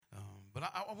But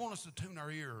I want us to tune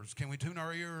our ears. Can we tune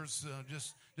our ears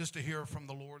just to hear from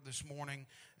the Lord this morning?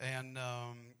 And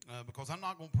because I'm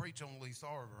not going to preach on Lee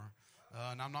Sarver,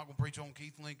 and I'm not going to preach on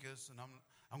Keith Linkus, and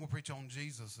I'm going to preach on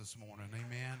Jesus this morning.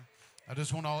 Amen. I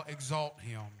just want to exalt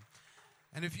him.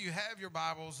 And if you have your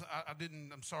Bibles,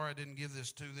 I'm sorry I didn't give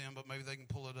this to them, but maybe they can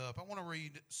pull it up. I want to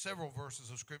read several verses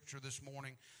of Scripture this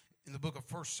morning in the book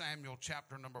of 1 Samuel,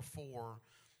 chapter number 4,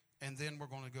 and then we're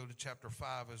going to go to chapter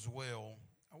 5 as well.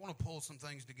 I want to pull some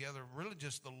things together. Really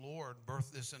just the Lord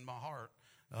birthed this in my heart.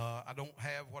 I don't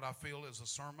have what I feel is a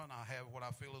sermon. I have what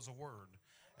I feel is a word.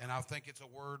 And I think it's a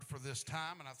word for this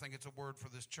time, and I think it's a word for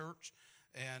this church.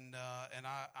 And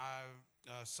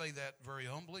I say that very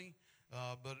humbly,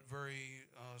 but very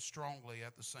strongly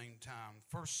at the same time.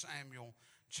 1 Samuel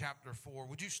chapter 4.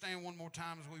 Would you stand one more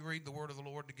time as we read the word of the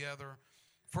Lord together?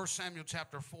 1 Samuel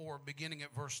chapter 4, beginning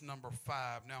at verse number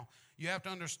 5. Now, you have to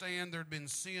understand there had been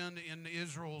sin in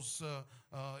Israel's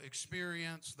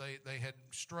experience. They had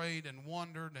strayed and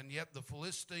wandered, and yet the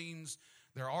Philistines,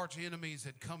 their arch enemies,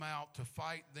 had come out to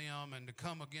fight them and to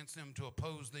come against them, to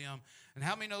oppose them. And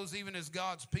how many knows even as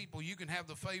God's people, you can have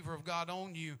the favor of God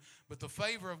on you, but the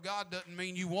favor of God doesn't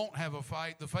mean you won't have a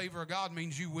fight. The favor of God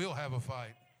means you will have a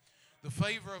fight. The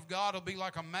favor of God will be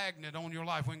like a magnet on your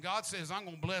life. When God says, I'm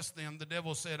going to bless them, the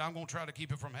devil said, I'm going to try to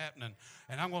keep it from happening.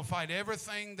 And I'm going to fight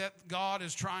everything that God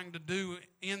is trying to do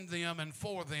in them and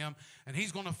for them, and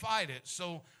he's going to fight it.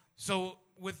 So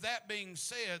with that being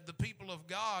said, the people of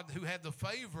God who had the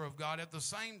favor of God at the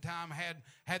same time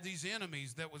had these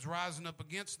enemies that was rising up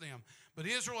against them. But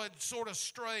Israel had sort of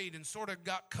strayed and sort of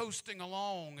got coasting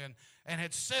along and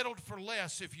had settled for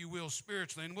less, if you will,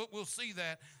 spiritually. And we'll see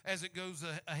that as it goes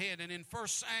ahead. And in 1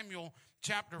 Samuel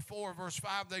chapter 4, verse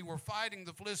 5, they were fighting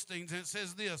the Philistines. And it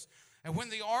says this, and when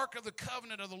the ark of the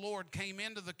covenant of the Lord came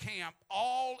into the camp,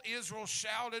 all Israel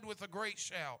shouted with a great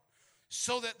shout,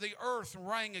 so that the earth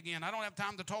rang again. I don't have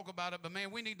time to talk about it, but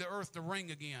man, we need the earth to ring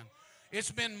again.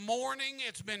 It's been mourning,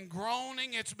 it's been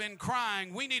groaning, it's been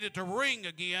crying. We need it to ring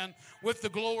again with the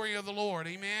glory of the Lord.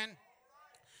 Amen.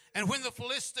 And when the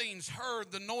Philistines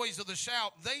heard the noise of the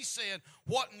shout, they said,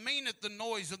 what meaneth the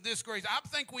noise of this great? I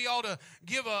think we ought to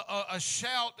give a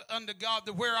shout unto God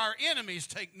to where our enemies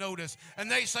take notice.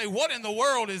 And they say, what in the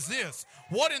world is this?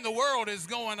 What in the world is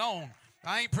going on?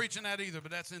 I ain't preaching that either,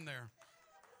 but that's in there.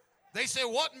 They said,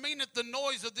 what meaneth the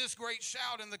noise of this great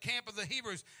shout in the camp of the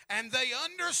Hebrews? And they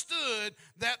understood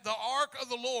that the ark of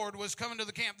the Lord was coming to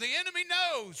the camp. The enemy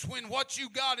knows when what you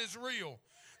got is real.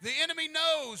 The enemy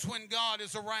knows when God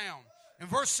is around. And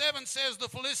verse 7 says the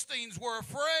Philistines were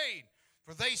afraid,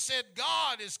 for they said,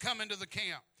 God is coming to the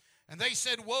camp. And they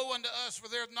said, woe unto us, for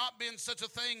there hath not been such a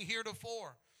thing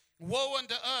heretofore. Woe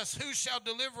unto us, who shall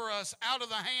deliver us out of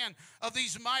the hand of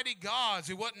these mighty gods?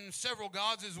 It wasn't several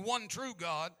gods, it's one true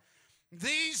God.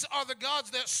 These are the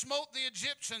gods that smote the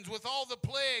Egyptians with all the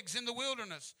plagues in the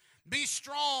wilderness. Be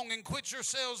strong and quit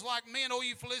yourselves like men, O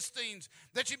ye Philistines,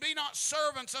 that ye be not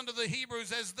servants unto the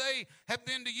Hebrews as they have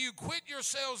been to you. Quit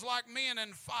yourselves like men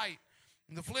and fight.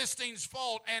 And the Philistines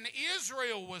fought, and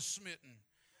Israel was smitten.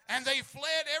 And they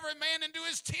fled every man into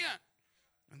his tent.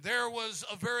 And there was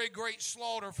a very great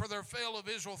slaughter, for there fell of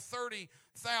Israel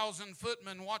 30,000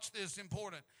 footmen. Watch this,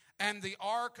 important. And the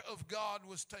ark of God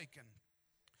was taken.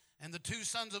 And the two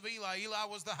sons of Eli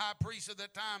was the high priest at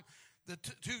that time. The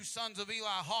two sons of Eli,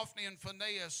 Hophni and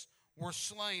Phinehas, were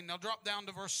slain. Now drop down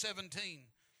to verse 17.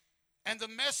 And the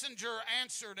messenger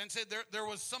answered and said, there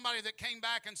was somebody that came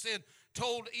back and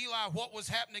told Eli what was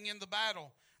happening in the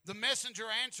battle. The messenger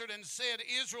answered and said,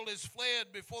 Israel is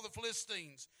fled before the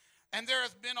Philistines. And there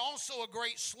hath been also a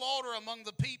great slaughter among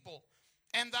the people.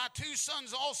 And thy two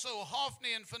sons also,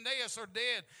 Hophni and Phinehas, are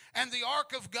dead. And the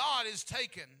ark of God is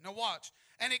taken. Now watch.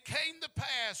 And it came to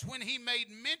pass when he made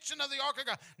mention of the ark of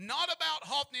God, not about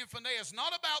Hophni and Phinehas,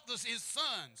 not about his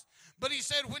sons, but he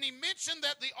said when he mentioned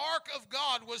that the ark of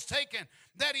God was taken,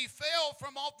 that he fell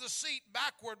from off the seat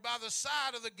backward by the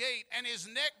side of the gate, and his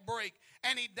neck brake,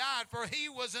 and he died, for he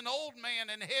was an old man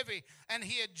and heavy, and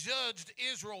he had judged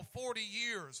Israel 40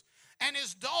 years. And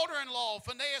his daughter-in-law,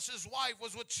 Phinehas' wife,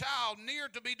 was with child near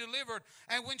to be delivered.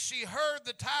 And when she heard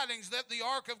the tidings that the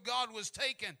ark of God was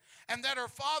taken, and that her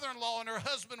father-in-law and her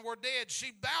husband were dead,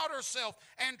 she bowed herself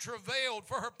and travailed,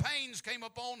 for her pains came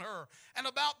upon her. And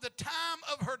about the time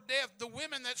of her death, the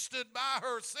women that stood by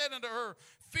her said unto her,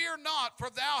 Fear not, for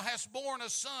thou hast borne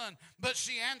a son. But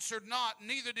she answered not,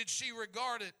 neither did she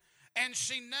regard it. And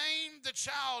she named the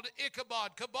child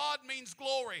Ichabod. Kabod means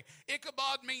glory.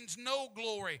 Ichabod means no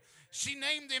glory. She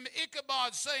named him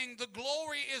Ichabod, saying, The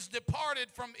glory is departed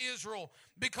from Israel,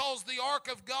 because the ark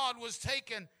of God was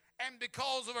taken, and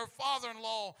because of her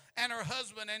father-in-law and her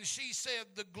husband. And she said,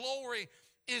 the glory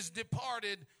is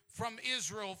departed from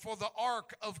Israel, for the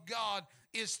ark of God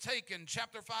is taken.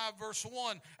 Chapter 5, verse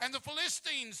 1. And the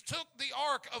Philistines took the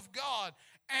ark of God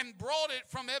and brought it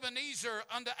from Ebenezer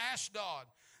unto Ashdod.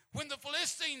 When the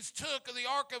Philistines took the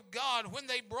ark of God, when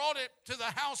they brought it to the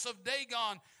house of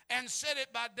Dagon and set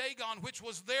it by Dagon, which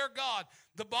was their God,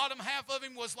 the bottom half of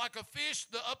him was like a fish,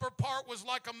 the upper part was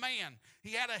like a man.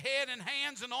 He had a head and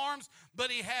hands and arms,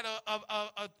 but he had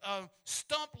a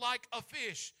stump like a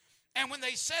fish. And when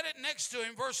they set it next to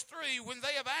him, verse 3, when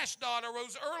they of Ashdod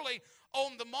arose early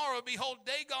on the morrow, behold,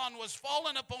 Dagon was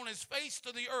fallen upon his face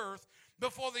to the earth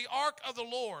before the ark of the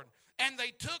Lord. And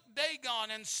they took Dagon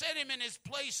and set him in his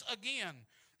place again.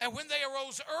 And when they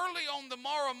arose early on the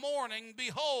morrow morning,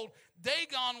 behold,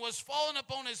 Dagon was fallen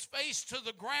upon his face to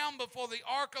the ground before the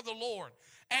ark of the Lord.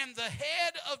 And the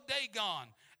head of Dagon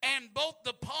and both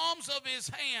the palms of his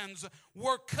hands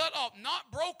were cut off, not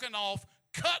broken off,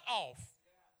 cut off.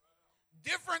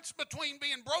 Difference between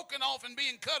being broken off and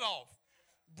being cut off.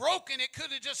 Broken, it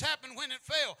could have just happened when it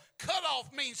fell. Cut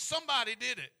off means somebody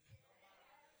did it.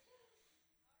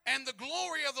 And the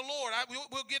glory of the Lord,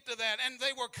 we'll get to that. And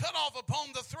they were cut off upon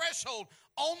the threshold.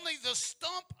 Only the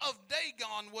stump of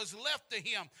Dagon was left to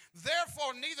him.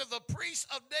 Therefore, neither the priests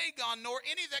of Dagon nor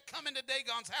any that come into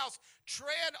Dagon's house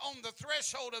tread on the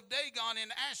threshold of Dagon in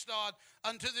Ashdod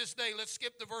unto this day. Let's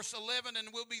skip to verse 11 and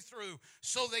we'll be through.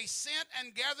 So they sent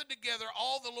and gathered together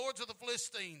all the lords of the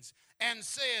Philistines and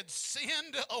said,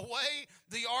 send away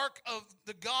the ark of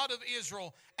the God of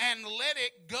Israel and let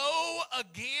it go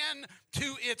again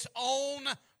to its own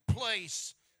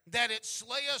place, that it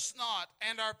slay us not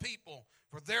and our people.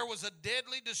 For there was a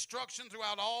deadly destruction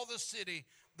throughout all the city.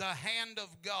 The hand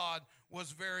of God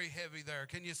was very heavy there.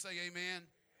 Can you say amen?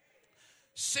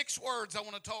 6 words I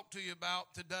want to talk to you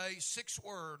about today. 6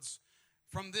 words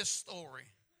from this story.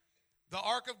 The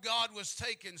ark of God was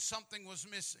taken. Something was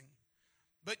missing.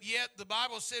 But yet the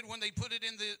Bible said when they put it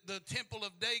in the temple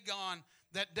of Dagon,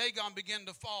 that Dagon began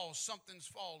to fall. Something's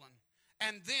fallen.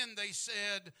 And then they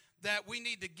said that we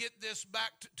need to get this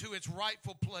back to its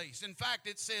rightful place. In fact,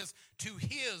 it says to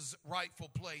his rightful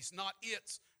place, not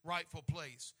its rightful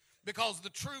place. Because the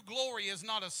true glory is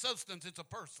not a substance, it's a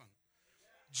person.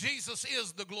 Jesus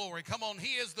is the glory. Come on,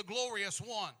 he is the glorious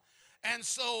one. And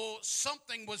so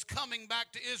something was coming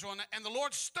back to Israel. And the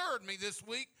Lord stirred me this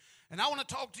week. And I want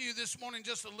to talk to you this morning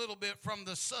just a little bit from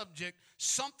the subject.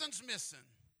 Something's missing.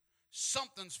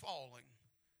 Something's falling.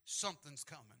 Something's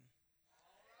coming.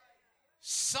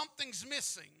 Something's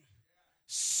missing.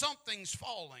 Something's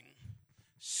falling.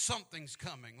 Something's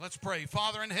coming. Let's pray.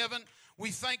 Father in heaven,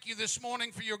 we thank you this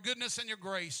morning for your goodness and your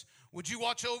grace. Would you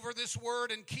watch over this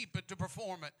word and keep it to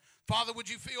perform it? Father, would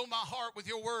you fill my heart with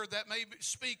your word that may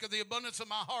speak of the abundance of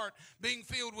my heart being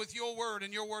filled with your word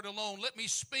and your word alone. Let me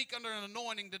speak under an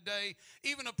anointing today,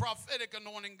 even a prophetic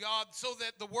anointing, God, so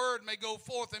that the word may go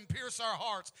forth and pierce our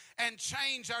hearts and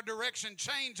change our direction,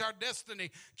 change our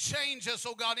destiny, change us,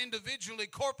 oh God, individually,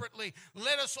 corporately.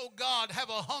 Let us, oh God, have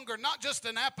a hunger, not just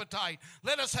an appetite.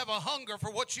 Let us have a hunger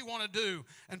for what you want to do.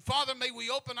 And Father, may we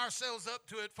open ourselves up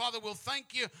to it. Father, we'll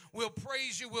thank you, we'll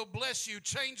praise you, we'll bless you.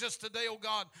 Change us today, oh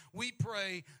God. We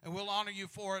pray and we'll honor you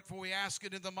for it, for we ask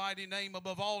it in the mighty name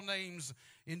above all names.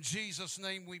 In Jesus'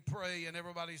 name we pray. And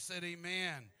everybody said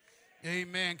amen.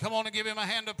 Amen. Come on and give him a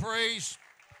hand of praise.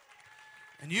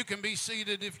 And you can be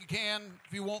seated if you can,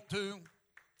 if you want to.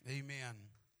 Amen.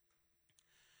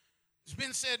 It's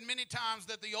been said many times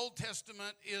that the Old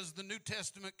Testament is the New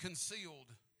Testament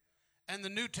concealed, and the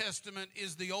New Testament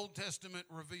is the Old Testament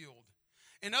revealed.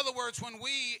 In other words, when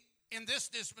we in this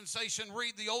dispensation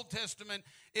read the Old Testament,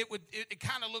 it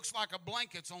kind of looks like a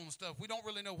blankets on stuff. We don't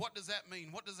really know, what does that mean?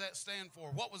 What does that stand for?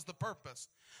 What was the purpose?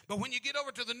 But when you get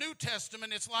over to the New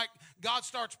Testament, it's like God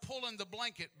starts pulling the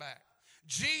blanket back.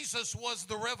 Jesus was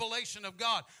the revelation of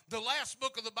God. The last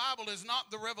book of the Bible is not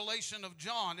the revelation of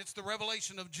John. It's the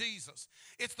revelation of Jesus.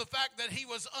 It's the fact that he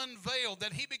was unveiled,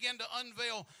 that he began to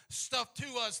unveil stuff to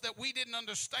us that we didn't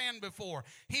understand before.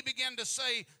 He began to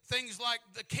say things like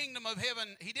the kingdom of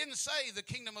heaven. He didn't say the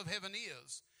kingdom of heaven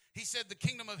is. He said the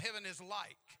kingdom of heaven is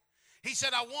like. He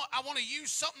said, I want to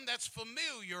use something that's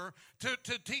familiar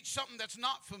to teach something that's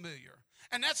not familiar.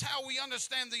 And that's how we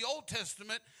understand the Old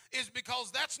Testament, is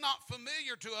because that's not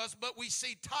familiar to us, but we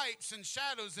see types and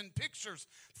shadows and pictures,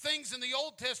 things in the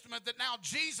Old Testament that now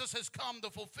Jesus has come to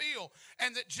fulfill,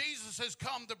 and that Jesus has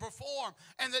come to perform,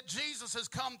 and that Jesus has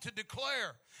come to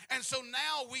declare. And so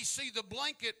now we see the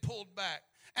blanket pulled back.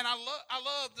 And I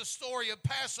love the story of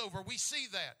Passover. We see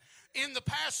that. in the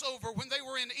Passover, when they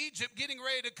were in Egypt getting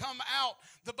ready to come out,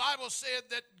 the Bible said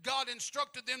that God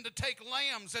instructed them to take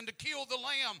lambs and to kill the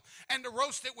lamb and to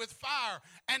roast it with fire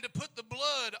and to put the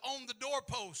blood on the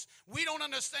doorpost. We don't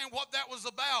understand what that was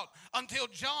about until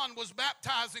John was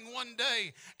baptizing one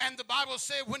day. And the Bible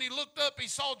said when he looked up, he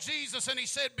saw Jesus and he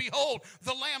said, behold,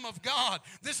 the Lamb of God.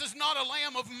 This is not a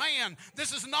lamb of man.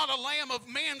 This is not a lamb of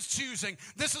man's choosing.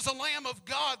 This is a lamb of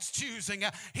God's choosing.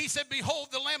 He said, behold,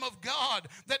 the Lamb of God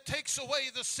that takes away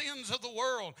the sins of the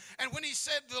world. And when he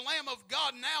said the Lamb of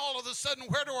God, now all of a sudden,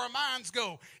 where do our minds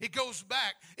go? It goes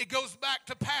back. It goes back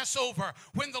to Passover,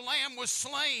 when the lamb was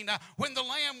slain, when the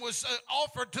lamb was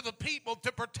offered to the people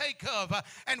to partake of,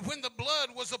 and when the blood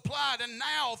was applied. And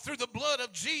now through the blood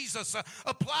of Jesus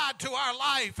applied to our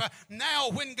life, now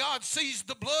when God sees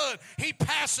the blood, he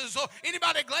passes.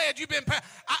 Anybody glad you've been passed?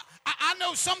 I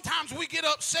know sometimes we get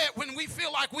upset when we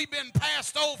feel like we've been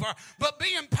passed over, but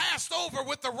being passed over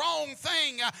with the wrong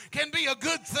thing can be a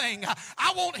good thing.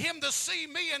 I want him to see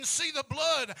me and see the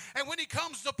blood, and when he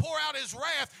comes to pour out his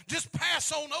wrath, just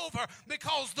pass on over,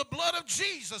 because the blood of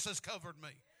Jesus has covered me.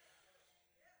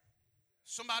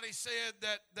 Somebody said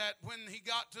that when he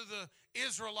got to the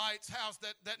Israelites' house,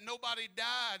 that nobody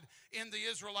died in the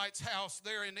Israelites' house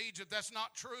there in Egypt. That's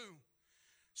not true.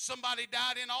 Somebody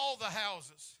died in all the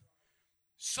houses.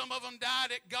 Some of them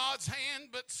died at God's hand,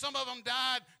 but some of them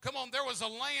died. Come on, there was a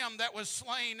lamb that was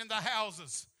slain in the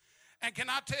houses. And can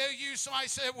I tell you, somebody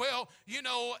said, well, you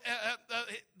know,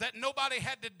 that nobody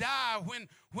had to die when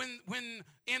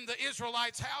in the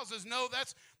Israelites' houses. No,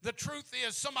 that's the truth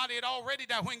is somebody had already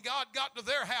died. When God got to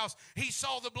their house, he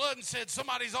saw the blood and said,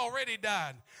 somebody's already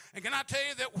died. And can I tell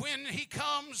you that when he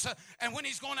comes and when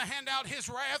he's going to hand out his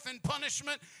wrath and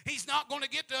punishment, he's not going to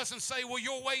get to us and say, well,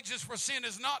 your wages for sin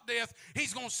is not death.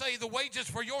 He's going to say the wages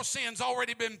for your sin's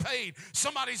already been paid.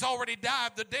 Somebody's already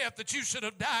died the death that you should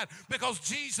have died, because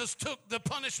Jesus took the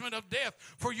punishment of death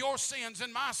for your sins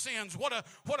and my sins. What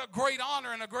a great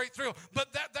honor and a great thrill.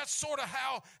 But that's sort of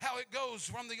how it goes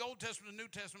from the Old Testament to the New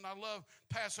Testament. I love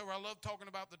Passover. I love talking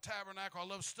about the tabernacle. I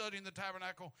love studying the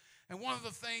tabernacle. And one of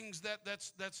the things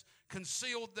that's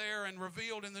concealed there and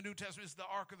revealed in the New Testament is the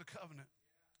Ark of the Covenant.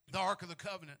 The Ark of the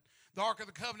Covenant. The Ark of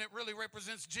the Covenant really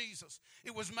represents Jesus.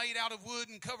 It was made out of wood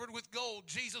and covered with gold.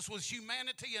 Jesus was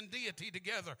humanity and deity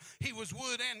together. He was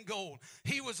wood and gold.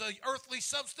 He was an earthly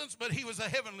substance, but he was a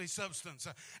heavenly substance.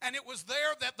 And it was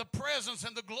there that the presence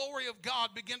and the glory of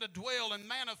God began to dwell and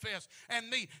manifest and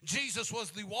meet. Jesus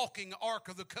was the walking Ark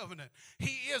of the Covenant.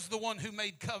 He is the one who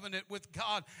made covenant with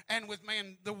God and with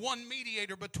man, the one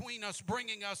mediator between us,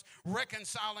 bringing us,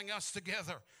 reconciling us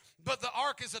together. But the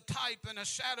ark is a type and a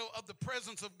shadow of the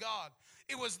presence of God.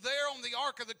 It was there on the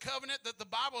Ark of the Covenant that the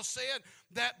Bible said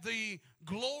that the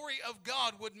glory of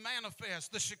God would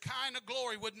manifest. The Shekinah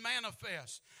glory would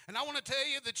manifest. And I want to tell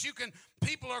you that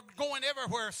people are going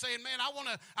everywhere saying, man, I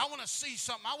want to see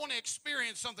something. I want to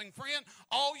experience something. Friend,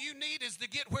 all you need is to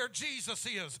get where Jesus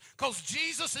is, because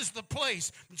Jesus is the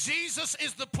place. Jesus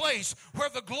is the place where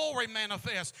the glory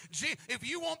manifests. If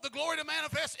you want the glory to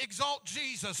manifest, exalt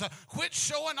Jesus. Quit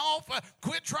showing off.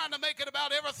 Quit trying to make it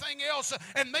about everything else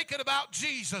and make it about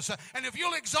Jesus. And if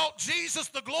you'll exalt Jesus,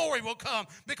 the glory will come,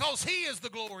 because he is the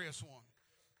glorious one.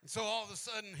 And so all of a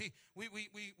sudden we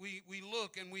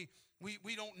look and we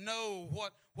don't know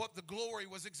what the glory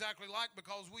was exactly like,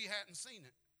 because we hadn't seen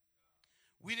it.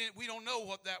 We don't know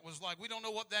what that was like. We don't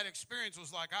know what that experience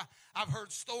was like. I've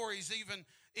heard stories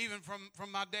even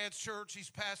from my dad's church.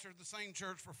 He's pastored the same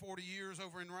church for 40 years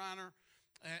over in Reiner,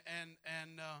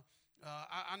 and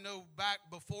I know back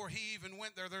before he even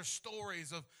went there, there's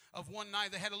stories of one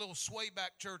night they had a little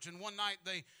swayback church, and one night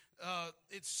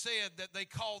it's said that they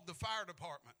called the fire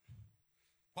department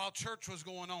while church was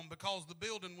going on, because the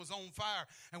building was on fire.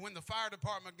 And when the fire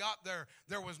department got there,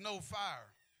 there was no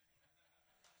fire.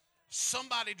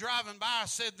 Somebody driving by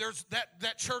said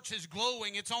that church is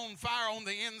glowing. It's on fire on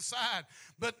the inside.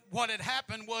 But what had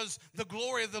happened was the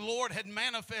glory of the Lord had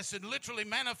manifested, literally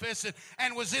manifested,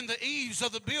 and was in the eaves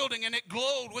of the building, and it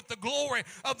glowed with the glory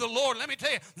of the Lord. Let me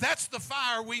tell you, that's the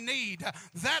fire we need.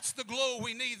 That's the glow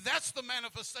we need. That's the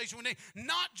manifestation we need.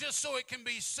 Not just so it can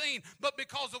be seen, but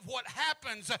because of what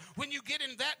happens when you get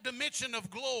in that dimension of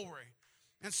glory.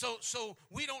 And so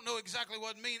we don't know exactly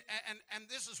what it means. And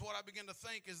this is what I begin to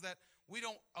think, is that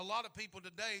a lot of people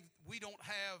today, we don't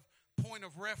have point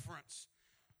of reference.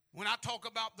 When I talk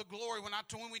about the glory, when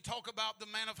we talk about the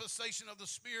manifestation of the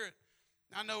Spirit,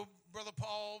 I know Brother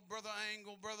Paul, Brother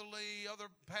Angle, Brother Lee, other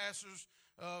pastors,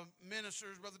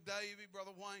 ministers, Brother Davey,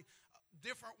 Brother Wayne,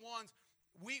 different ones.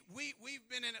 We've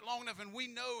been in it long enough, and we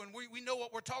know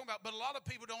what we're talking about, but a lot of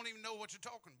people don't even know what you're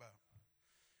talking about.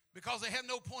 because they had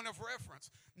no point of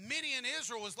reference. Many in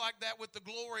Israel was like that with the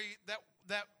glory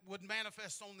that would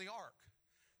manifest on the ark.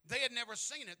 They had never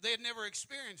seen it. They had never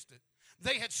experienced it.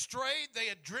 They had strayed, they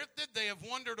had drifted, they have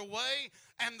wandered away,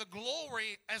 and the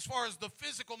glory, as far as the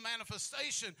physical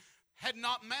manifestation, had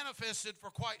not manifested for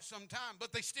quite some time.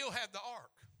 But they still had the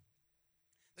ark.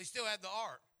 They still had the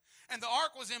ark. And the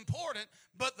ark was important,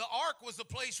 but the ark was the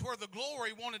place where the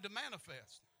glory wanted to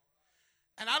manifest.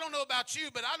 And I don't know about you,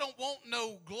 but I don't want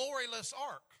no gloryless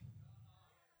ark.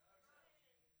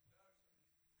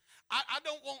 I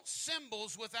don't want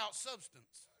symbols without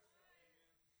substance.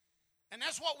 And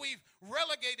that's what we've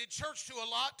relegated church to a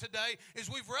lot today, is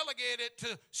we've relegated it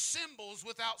to symbols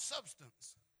without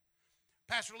substance.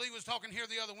 Pastor Lee was talking here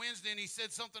the other Wednesday, and he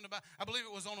said something about, I believe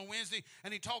it was on a Wednesday,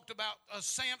 and he talked about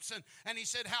Samson, and he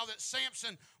said how that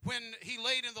Samson, when he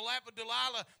laid in the lap of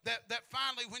Delilah, that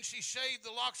finally when she shaved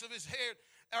the locks of his hair,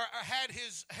 or had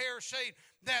his hair shaved,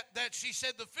 that she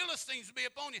said, the Philistines be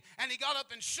upon you, and he got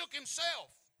up and shook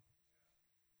himself.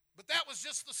 But that was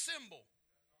just the symbol.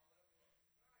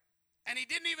 And he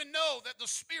didn't even know that the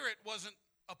Spirit wasn't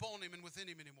upon him and within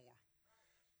him anymore.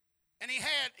 And he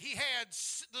had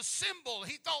the symbol.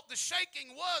 He thought the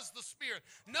shaking was the Spirit.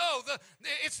 No,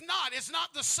 it's not. It's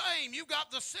not the same. You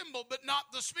got the symbol, but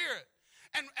not the Spirit.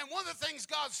 And one of the things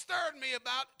God stirred me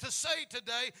about to say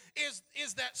today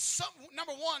is that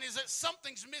number one is that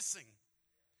something's missing.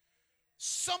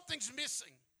 Something's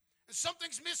missing.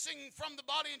 Something's missing from the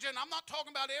body in general. I'm not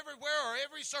talking about everywhere or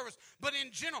every service, but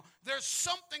in general, there's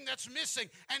something that's missing,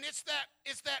 and it's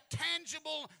that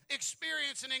tangible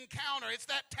experience and encounter. It's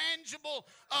that tangible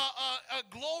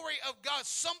glory of God.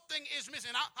 Something is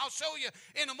missing. I'll show you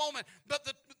in a moment. But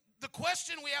the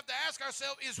question we have to ask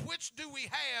ourselves is, which do we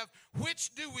have?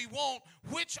 Which do we want?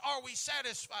 Which are we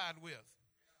satisfied with?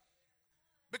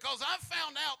 Because I've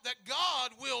found out that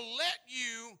God will let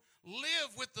you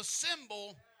live with the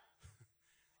symbol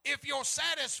if you're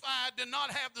satisfied to not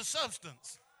have the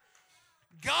substance.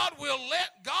 God will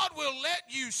let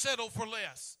you settle for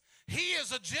less. He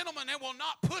is a gentleman and will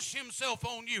not push himself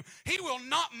on you. He will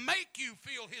not make you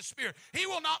feel his Spirit. He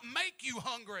will not make you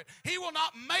hungry. He will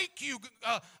not make you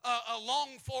long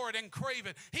for it and crave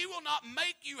it. He will not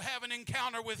make you have an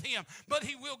encounter with him, but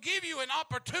he will give you an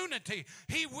opportunity.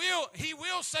 He will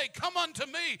say, come unto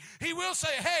me. He will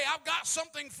say, hey, I've got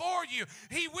something for you.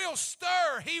 He will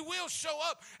stir. He will show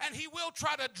up, and he will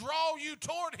try to draw you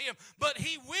toward him, but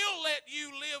he will let you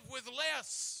live with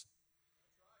less.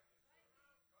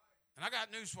 And I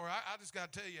got news for you. I just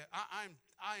got to tell you,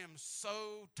 I am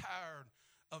so tired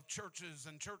of churches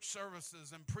and church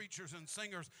services and preachers and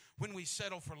singers when we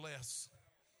settle for less.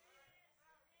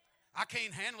 I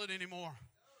can't handle it anymore.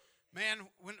 Man,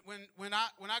 when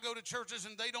I go to churches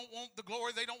and they don't want the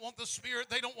glory, they don't want the Spirit,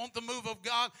 they don't want the move of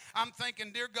God, I'm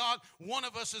thinking, dear God, one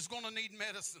of us is going to need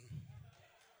medicine.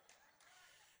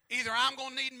 Either I'm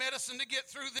going to need medicine to get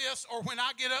through this, or when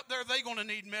I get up there, they're going to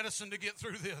need medicine to get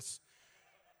through this.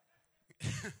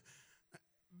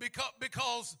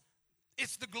 because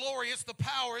it's the glory, it's the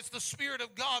power, it's the Spirit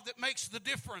of God that makes the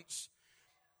difference.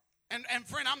 And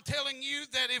friend, I'm telling you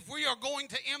that if we are going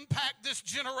to impact this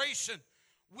generation,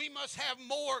 we must have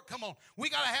more. Come on, we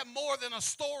got to have more than a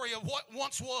story of what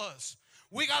once was.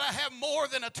 We got to have more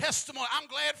than a testimony. I'm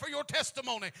glad for your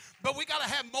testimony, but we got to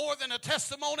have more than a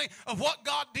testimony of what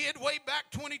God did way back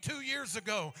 22 years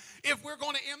ago. If we're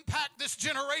going to impact this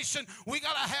generation, we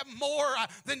got to have more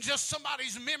than just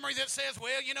somebody's memory that says,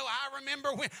 well, you know, I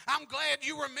remember when. I'm glad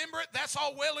you remember it. That's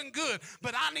all well and good,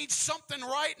 but I need something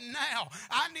right now.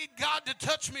 I need God to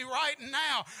touch me right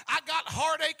now. I got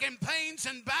heartache and pains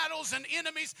and battles and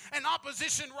enemies and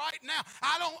opposition right now.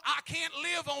 I can't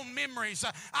live on memories.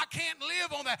 I can't live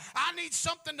on that. I need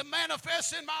something to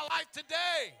manifest in my life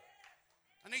today.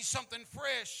 I need something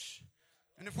fresh.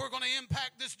 And if we're going to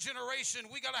impact this generation,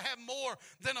 we got to have more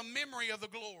than a memory of the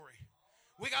glory.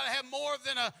 We got to have more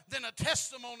than a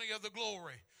testimony of the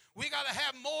glory. We got to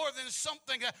have more than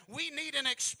something. We need an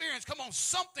experience. Come on,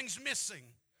 something's missing.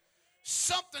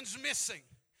 Something's missing.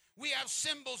 We have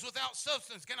symbols without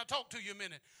substance. Can I talk to you a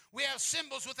minute? We have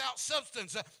symbols without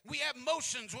substance. We have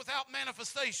motions without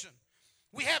manifestation.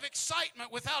 We have excitement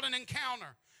without an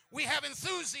encounter. We have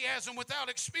enthusiasm without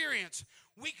experience.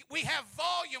 We have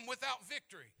volume without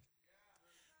victory.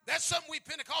 That's something we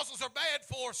Pentecostals are bad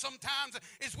for sometimes,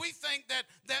 is we think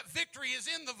that victory is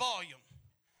in the volume.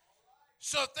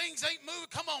 So things ain't moving.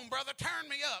 Come on, brother, turn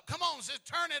me up. Come on, sis,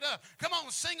 turn it up. Come on,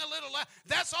 sing a little loud.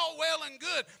 That's all well and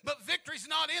good, but victory's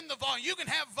not in the volume. You can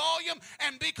have volume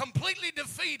and be completely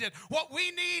defeated. What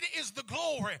we need is the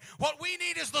glory. What we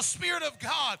need is the Spirit of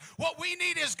God. What we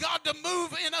need is God to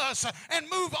move in us and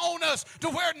move on us to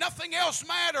where nothing else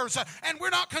matters, and we're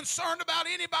not concerned about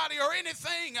anybody or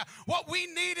anything. What we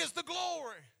need is the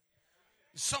glory.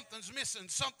 Something's missing.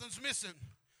 Something's missing.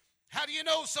 How do you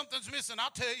know something's missing?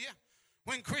 I'll tell you.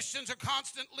 When Christians are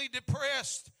constantly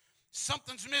depressed,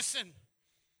 something's missing.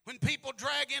 When people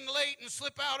drag in late and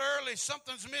slip out early,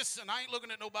 something's missing. I ain't looking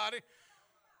at nobody.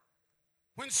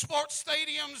 When sports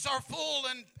stadiums are full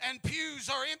and pews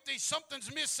are empty,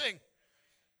 something's missing.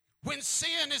 When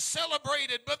sin is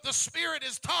celebrated but the Spirit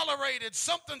is tolerated,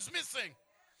 something's missing.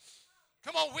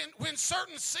 Come on, when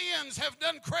certain sins have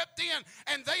done crept in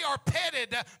and they are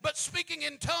petted, but speaking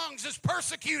in tongues is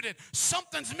persecuted,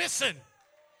 something's missing.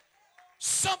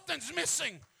 Something's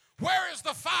missing. Where is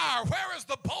the fire? Where is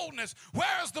the boldness?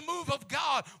 Where is the move of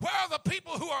God? Where are the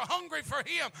people who are hungry for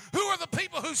Him? Who are the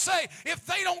people who say, if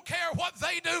they don't care what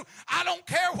they do, I don't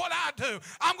care what I do.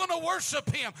 I'm going to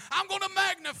worship Him. I'm going to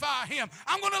magnify Him.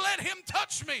 I'm going to let Him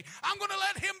touch me. I'm going to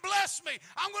let Him bless me.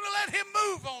 I'm going to let Him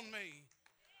move on me.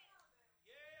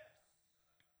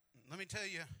 Let me tell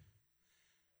you,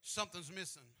 something's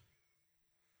missing.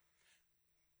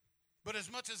 But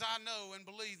as much as I know and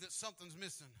believe that something's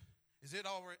missing, is it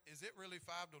really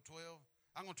 5 to 12?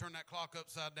 I'm going to turn that clock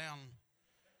upside down.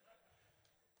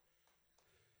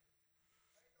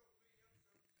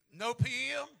 No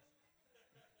PM?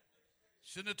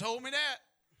 Shouldn't have told me that.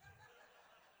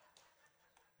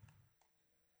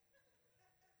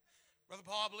 Brother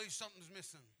Paul, I believe something's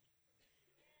missing,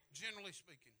 generally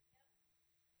speaking.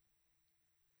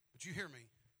 But you hear me.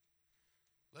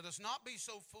 Let us not be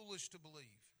so foolish to believe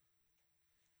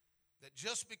that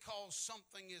just because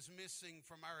something is missing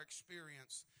from our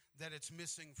experience, that it's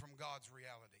missing from God's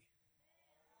reality.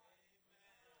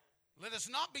 Let us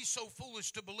not be so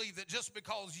foolish to believe that just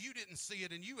because you didn't see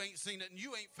it and you ain't seen it and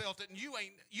you ain't felt it and you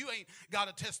ain't got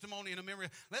a testimony and a memory,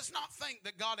 let's not think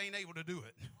that God ain't able to do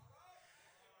it.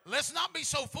 Let's not be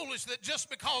so foolish that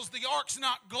just because the ark's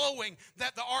not glowing,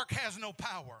 that the ark has no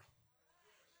power.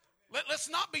 Let's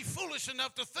not be foolish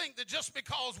enough to think that just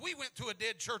because we went to a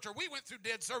dead church or we went through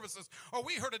dead services or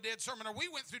we heard a dead sermon or we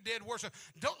went through dead worship,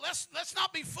 let's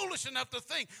not be foolish enough to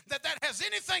think that that has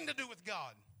anything to do with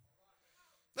God.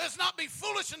 Let's not be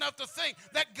foolish enough to think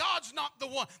that God's not the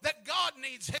one, that God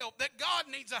needs help, that God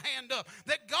needs a hand up,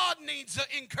 that God needs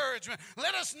encouragement.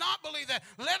 Let us not believe that.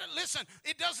 Listen,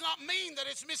 it does not mean that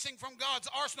it's missing from God's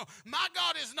arsenal. My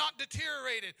God is not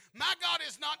deteriorated. My God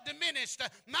is not diminished.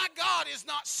 My God is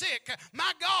not sick.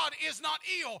 My God is not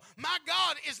ill. My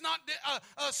God is not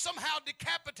somehow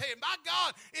decapitated. My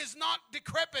God is not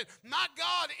decrepit. My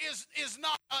God is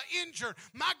not injured.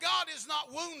 My God is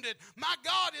not wounded. My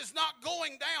God is not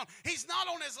going down. He's not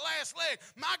on his last leg.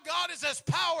 My God is as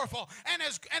powerful and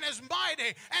as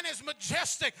mighty and as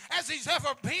majestic as he's ever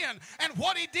been. And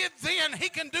what he did then, he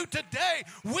can do today.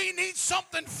 We need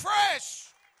something fresh.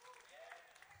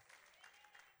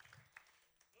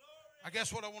 I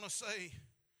guess what I want to say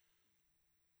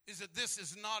is that this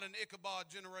is not an Ichabod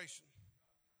generation.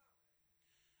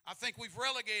 I think we've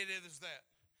relegated it as that.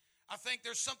 I think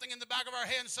there's something in the back of our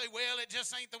head and say, well, it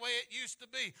just ain't the way it used to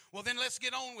be. Well, then let's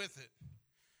get on with it.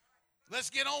 Let's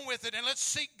get on with it and let's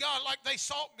seek God like they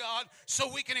sought God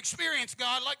so we can experience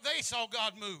God like they saw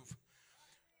God move.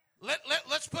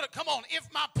 Let's put it, come on, if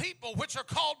my people which are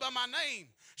called by my name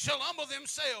shall humble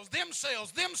themselves,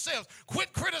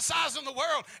 quit criticizing the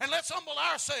world and let's humble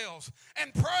ourselves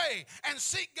and pray and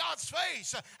seek God's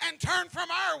face and turn from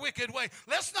our wicked way.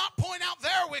 Let's not point out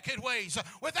their wicked ways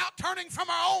without turning from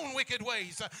our own wicked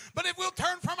ways. But if we'll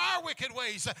turn from our wicked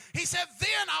ways, he said,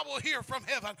 then I will hear from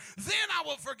heaven. Then I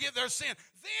will forgive their sin.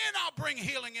 Then I'll bring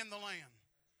healing in the land.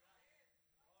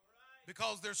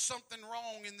 Because there's something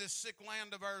wrong in this sick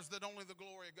land of ours that only the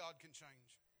glory of God can change.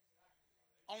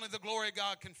 Only the glory of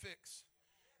God can fix.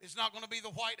 It's not going to be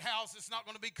the White House. It's not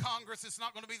going to be Congress. It's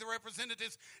not going to be the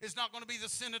representatives. It's not going to be the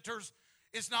senators.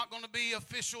 It's not going to be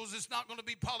officials. It's not going to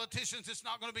be politicians. It's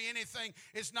not going to be anything.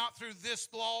 It's not through this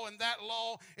law and that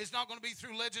law. It's not going to be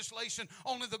through legislation.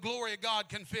 Only the glory of God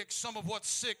can fix some of what's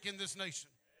sick in this nation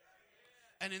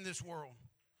and in this world.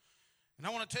 And I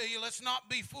want to tell you, let's not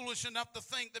be foolish enough to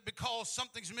think that because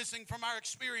something's missing from our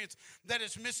experience, that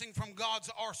it's missing from God's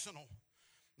arsenal.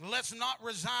 Let's not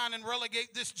resign and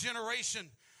relegate this generation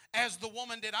as the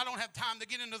woman did. I don't have time to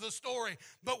get into the story,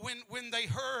 but when they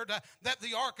heard that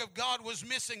the ark of God was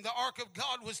missing, the ark of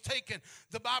God was taken,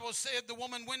 the Bible said the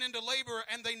woman went into labor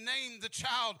and they named the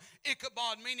child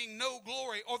Ichabod, meaning no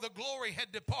glory, or the glory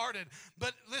had departed.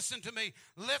 But listen to me,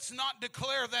 let's not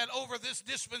declare that over this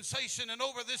dispensation and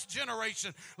over this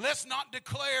generation. Let's not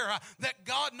declare that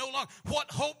God no longer. What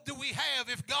hope do we have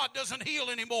if God doesn't heal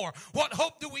anymore? What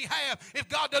hope do we have if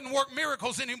God doesn't work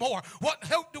miracles anymore? What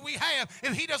hope do we have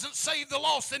if He doesn't save the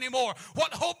lost anymore?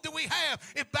 What hope do we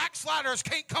have if backsliders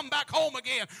can't come back home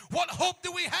again? What hope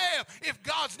do we have if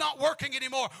God's not working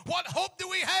anymore? What hope do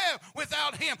we have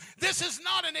without Him? This is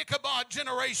not an Ichabod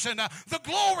generation. The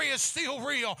glory is still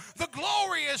real. The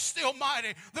glory is still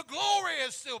mighty. The glory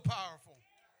is still powerful.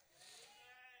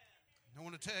 I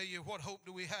want to tell you, what hope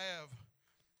do we have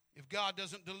if God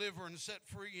doesn't deliver and set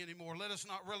free anymore? Let us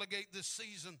not relegate this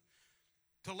season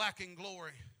to lacking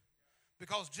glory.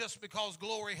 Because just because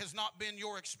glory has not been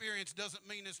your experience doesn't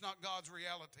mean it's not God's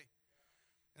reality.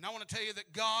 And I want to tell you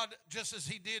that God, just as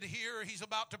He did here, He's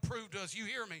about to prove to us. You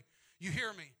hear me? You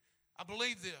hear me? I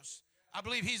believe this. I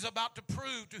believe He's about to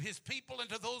prove to His people and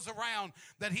to those around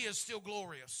that He is still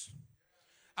glorious.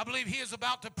 I believe He is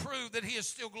about to prove that He is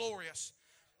still glorious.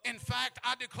 In fact,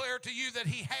 I declare to you that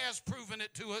He has proven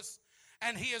it to us,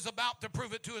 and He is about to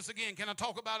prove it to us again. Can I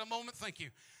talk about it a moment? Thank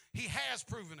you. He has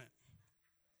proven it,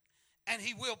 and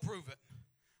He will prove it.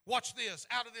 Watch this,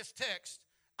 out of this text.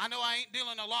 I know I ain't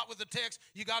dealing a lot with the text.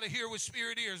 You got to hear with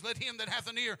spirit ears. Let him that hath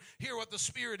an ear hear what the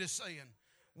Spirit is saying.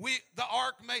 The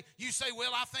ark you say,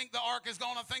 well, I think the ark is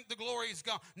gone. I think the glory is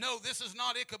gone. No, this is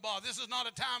not Ichabod. This is not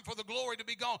a time for the glory to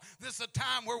be gone. This is a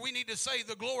time where we need to say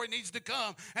the glory needs to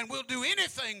come, and we'll do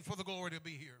anything for the glory to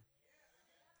be here.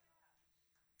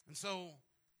 And so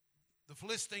the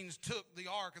Philistines took the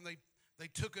ark, and they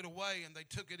took it away, and they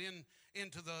took it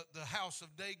into the house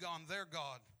of Dagon, their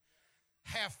god.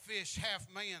 Half fish, half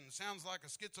man. Sounds like a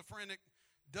schizophrenic,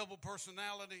 double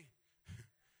personality.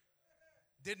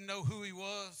 Didn't know who he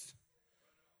was.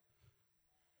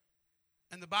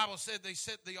 And the Bible said they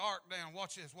set the ark down.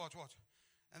 Watch this, watch.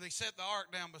 And they set the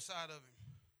ark down beside of him.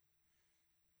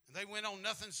 And they went on,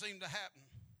 nothing seemed to happen.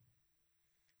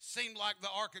 Seemed like the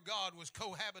ark of God was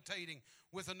cohabitating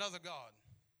with another God.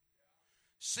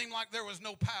 Seemed like there was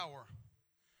no power.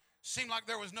 Seemed like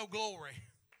there was no glory.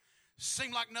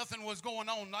 Seemed like nothing was going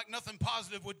on, like nothing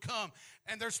positive would come.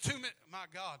 And there's too many, my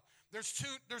God, there's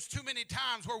too many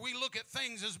times where we look at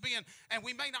things as being, and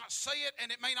we may not say it,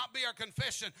 and it may not be our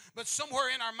confession, but somewhere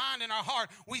in our mind, in our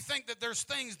heart, we think that there's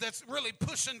things that's really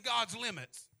pushing God's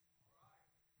limits.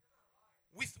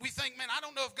 We think, man, I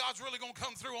don't know if God's really going to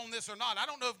come through on this or not. I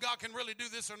don't know if God can really do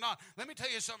this or not. Let me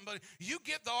tell you something, buddy. You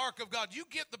get the ark of God. You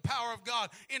get the power of God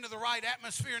into the right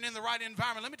atmosphere and in the right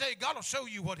environment. Let me tell you, God will show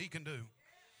you what He can do.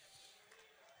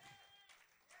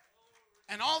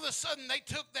 And all of a sudden, they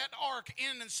took that ark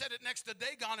in and set it next to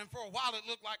Dagon, and for a while it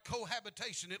looked like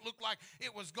cohabitation. It looked like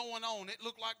it was going on. It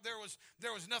looked like there was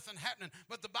nothing happening.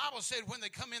 But the Bible said when they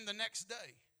come in the next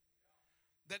day,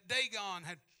 that Dagon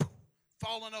had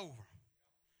fallen over.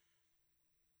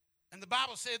 And the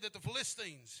Bible said that the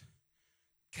Philistines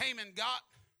came and got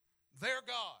their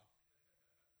God.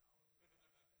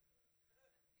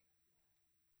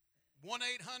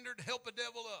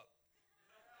 1-800-HELP-A-DEVIL UP.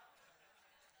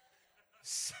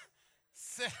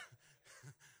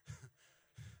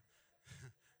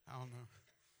 I don't know.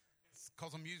 It's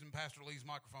because I'm using Pastor Lee's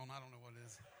microphone. I don't know what it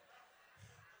is.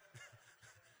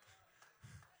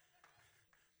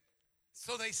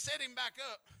 So they set him back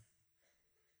up.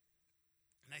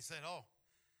 And they said, oh,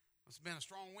 it's been a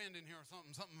strong wind in here or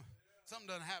something. Something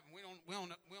doesn't happen. We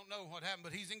don't know what happened,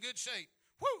 but he's in good shape.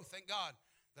 Whew, thank God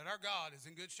that our God is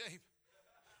in good shape.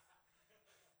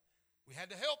 We had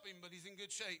to help him, but he's in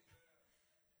good shape.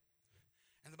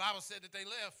 And the Bible said that they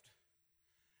left.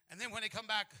 And then when they come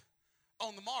back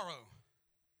on the morrow,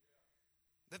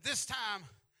 that this time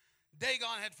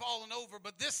Dagon had fallen over,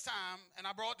 but this time, and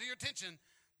I brought to your attention,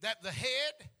 that the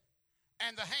head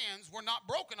and the hands were not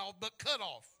broken off, but cut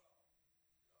off.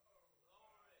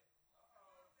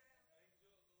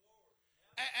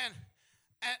 And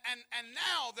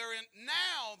now they're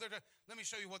let me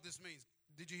show you what this means.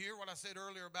 Did you hear what I said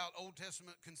earlier about Old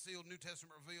Testament concealed, New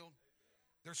Testament revealed?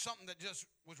 There's something that just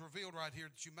was revealed right here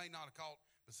that you may not have caught,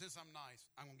 but since I'm nice,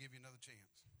 I'm going to give you another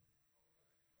chance.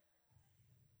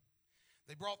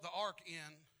 They brought the ark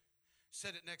in,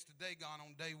 set it next to Dagon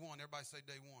on day one. Everybody say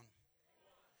day one.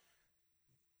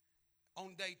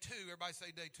 On day two, everybody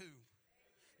say day two.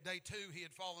 Day two, he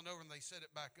had fallen over and they set it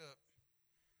back up.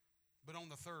 But on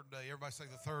the third day, everybody say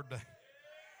the third day.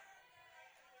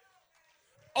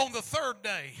 On the third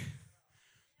day,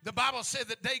 The Bible said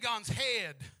that Dagon's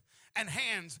head and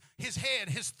hands, his head,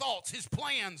 his thoughts, his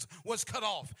plans was cut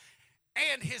off.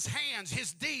 And his hands,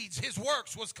 his deeds, his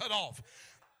works was cut off.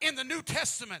 In the New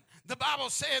Testament, the Bible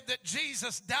said that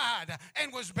Jesus died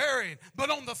and was buried.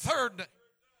 But on the third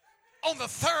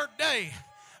day,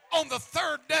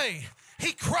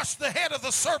 he crushed the head of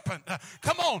the serpent.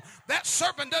 Come on, that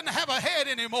serpent doesn't have a head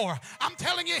anymore. I'm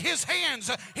telling you, his hands,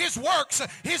 his works,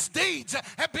 his deeds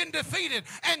have been defeated.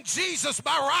 And Jesus,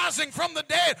 by rising from the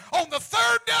dead on the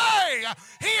third day,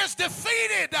 he has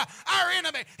defeated our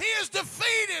enemy. He has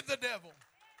defeated the devil.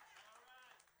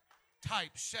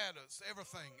 Type, shadows,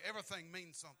 everything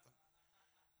means something.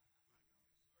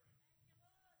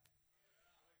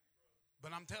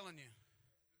 But I'm telling you,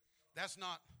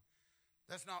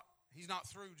 he's not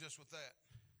through just with that.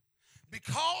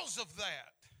 Because of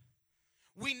that,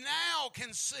 we now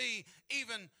can see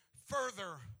even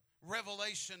further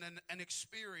revelation and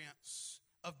experience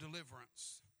of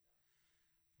deliverance.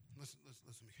 Listen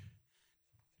to me.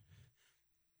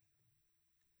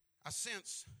 I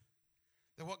sense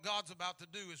that what God's about to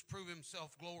do is prove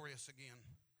himself glorious again.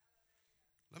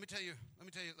 Let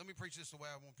me preach this the way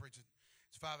I want to preach it.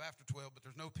 It's 5 after 12, but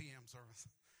there's no PM service.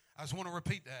 I just want to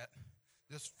repeat that,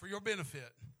 just for your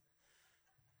benefit.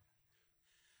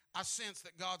 I sense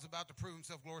that God's about to prove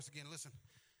himself glorious again. Listen,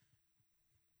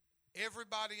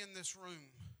 everybody in this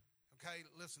room, okay,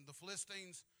 listen, the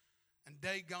Philistines and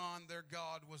Dagon, their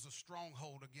God, was a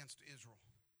stronghold against Israel.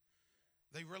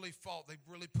 They really fought. They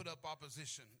really put up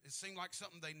opposition. It seemed like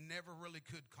something they never really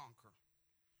could conquer.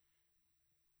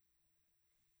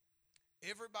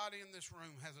 Everybody in this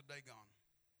room has a Dagon.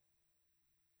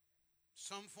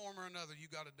 Some form or another, you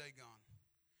got a Dagon.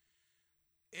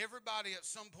 Everybody at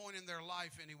some point in their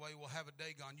life anyway will have a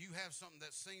Dagon. You have something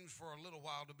that seems for a little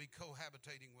while to be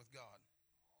cohabitating with God.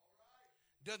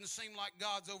 Doesn't seem like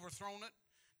God's overthrown it.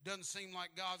 Doesn't seem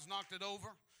like God's knocked it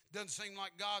over. Doesn't seem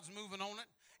like God's moving on it.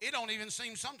 It don't even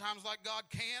seem sometimes like God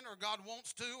can or God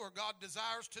wants to or God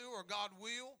desires to or God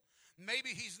will. Maybe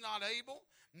he's not able.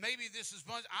 Maybe this is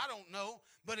much, I don't know,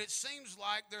 but it seems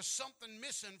like there's something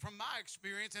missing from my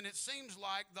experience, and it seems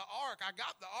like the ark, I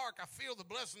got the ark, I feel the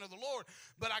blessing of the Lord,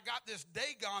 but I got this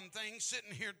Dagon thing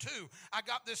sitting here too. I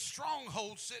got this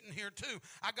stronghold sitting here too.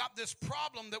 I got this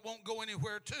problem that won't go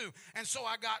anywhere too. And so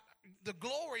I got the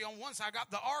glory on one side, I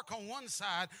got the ark on one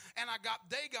side, and I got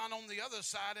Dagon on the other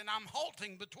side, and I'm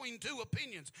halting between two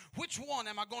opinions. Which one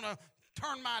am I going to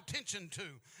turn my attention to?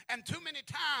 And too many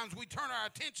times we turn our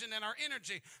attention and our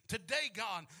energy to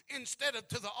Dagon instead of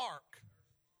to the ark.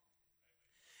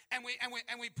 And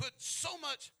we put so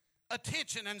much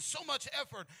attention and so much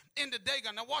effort into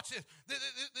Dagon. Now watch this.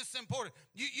 This is important.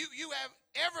 You have,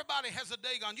 everybody has a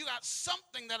Dagon. You got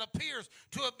something that appears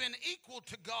to have been equal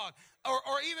to God, or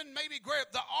even maybe greater.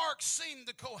 The ark seemed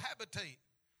to cohabitate.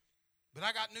 But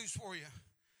I got news for you.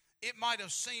 It might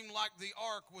have seemed like the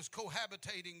ark was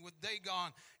cohabitating with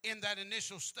Dagon in that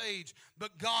initial stage,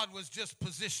 but God was just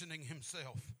positioning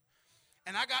himself.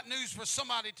 And I got news for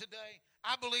somebody today.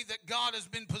 I believe that God has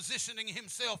been positioning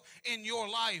himself in your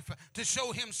life to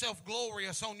show himself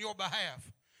glorious on your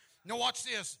behalf. Now watch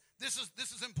this. This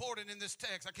is important in this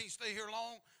text. I can't stay here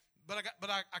long, but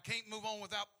I can't move on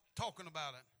without talking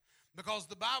about it. Because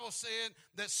the Bible said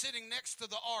that sitting next to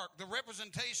the ark, the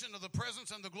representation of the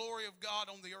presence and the glory of God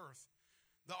on the earth,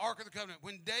 the Ark of the Covenant.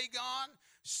 When Dagon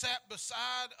sat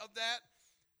beside of that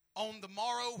on the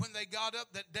morrow when they got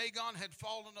up, that Dagon had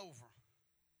fallen over.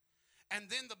 And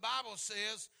then the Bible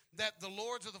says that the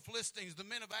lords of the Philistines, the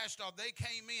men of Ashdod, they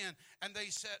came in and they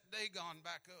set Dagon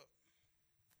back up.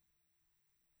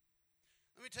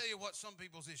 Let me tell you what some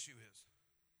people's issue is.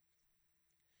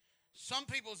 Some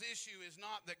people's issue is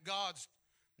not that God's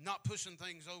not pushing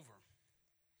things over.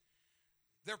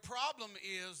 Their problem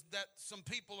is that some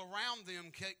people around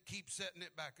them keep setting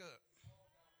it back up.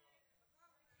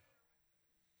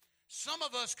 Some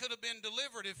of us could have been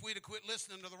delivered if we'd have quit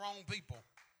listening to the wrong people.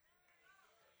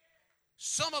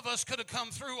 Some of us could have come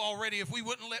through already if we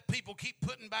wouldn't let people keep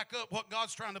putting back up what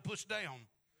God's trying to push down.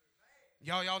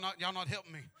 Y'all not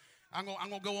helping me. I'm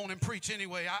gonna go on and preach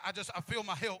anyway. I feel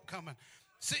my help coming.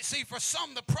 See, for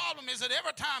some, the problem is that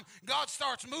every time God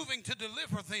starts moving to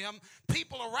deliver them,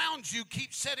 people around you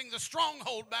keep setting the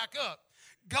stronghold back up.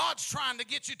 God's trying to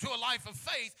get you to a life of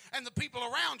faith, and the people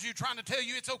around you trying to tell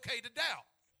you it's okay to doubt.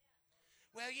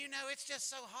 Well, it's just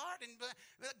so hard, and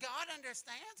God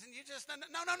understands, and you just,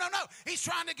 no. He's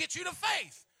trying to get you to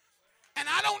faith. And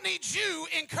I don't need you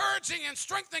encouraging and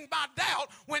strengthening my doubt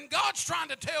when God's trying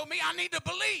to tell me I need to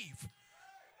believe.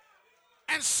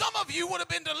 And some of you would have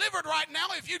been delivered right now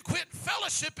if you'd quit fellowship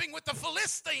fellowshipping with the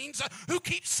Philistines who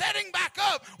keep setting back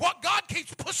up what God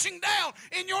keeps pushing down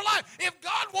in your life. If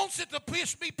God wants it to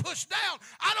be pushed down,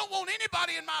 I don't want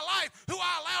anybody in my life who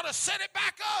I allow to set it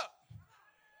back up.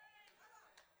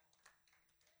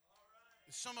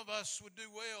 Some of us would do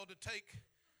well to take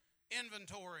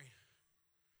inventory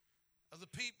of the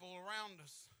people around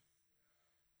us.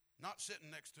 Not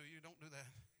sitting next to you, don't do that.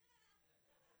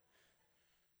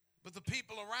 But the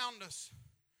people around us,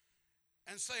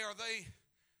 and say, are they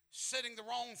setting the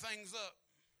wrong things up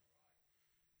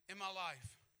in my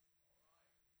life?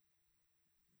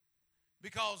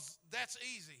 Because that's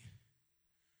easy.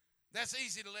 That's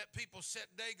easy to let people set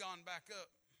Dagon back up,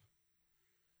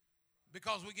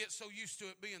 because we get so used to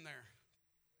it being there.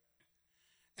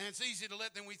 And it's easy to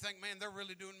let them, we think, man, they're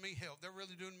really doing me help. They're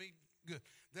really doing me good.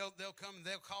 They'll come and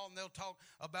they'll call and they'll talk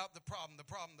about the problem.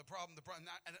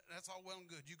 And that's all well and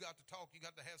good. You got to talk. You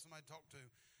got to have somebody to talk to.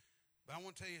 But I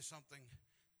want to tell you something.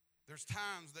 There's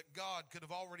times that God could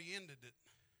have already ended it.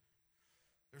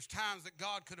 There's times that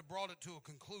God could have brought it to a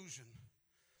conclusion.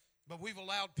 But we've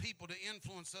allowed people to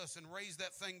influence us and raise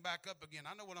that thing back up again.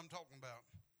 I know what I'm talking about.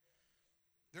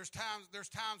 There's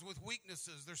times with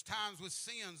weaknesses. There's times with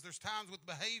sins. There's times with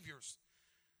behaviors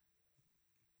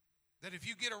that if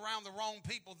you get around the wrong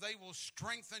people, they will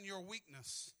strengthen your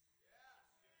weakness.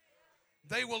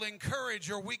 They will encourage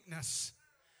your weakness.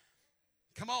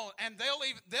 Come on. And they'll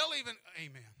even,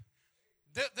 amen.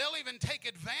 They'll even take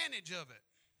advantage of it.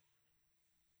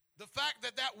 The fact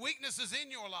that weakness is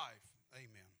in your life.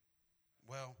 Amen.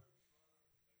 Well,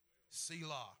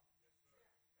 Selah.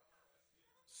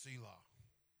 Selah.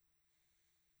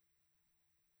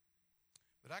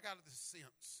 But I got this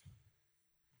sense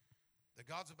that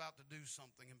God's about to do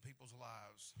something in people's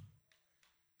lives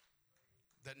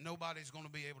that nobody's going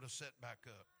to be able to set back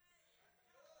up.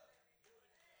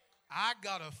 I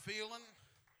got a feeling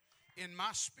in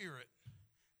my spirit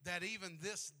that even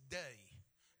this day,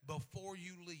 before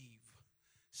you leave,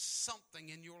 something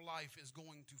in your life is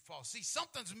going to fall. See,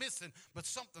 something's missing, but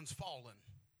something's fallen.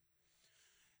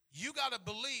 You got to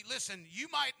believe, listen, you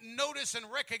might notice and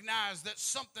recognize that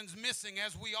something's missing,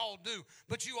 as we all do.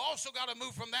 But you also got to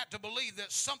move from that to believe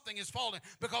that something is falling,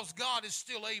 because God is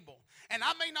still able. And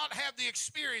I may not have the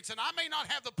experience, and I may not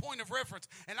have the point of reference,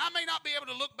 and I may not be able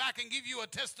to look back and give you a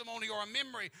testimony or a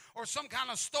memory or some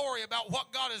kind of story about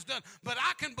what God has done. But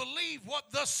I can believe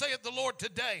what thus saith the Lord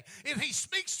today. If he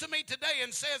speaks to me today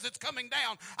and says it's coming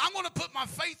down, I'm going to put my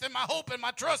faith and my hope and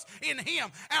my trust in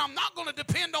him. And I'm not going to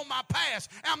depend on my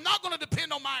past. And I'm not going to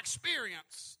depend on my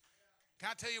experience. Can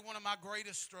I tell you one of my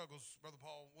greatest struggles, Brother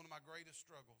Paul, one of my greatest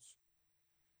struggles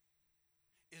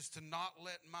is to not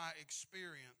let my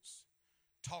experience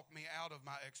talk me out of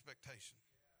my expectation.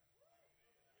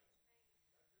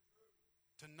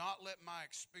 To not let my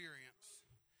experience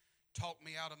talk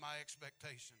me out of my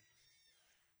expectation.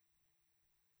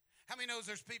 How many knows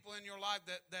there's people in your life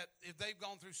that if they've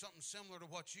gone through something similar to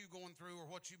what you're going through or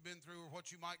what you've been through or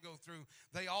what you might go through,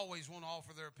 they always want to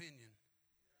offer their opinion.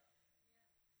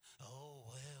 Oh,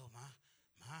 well,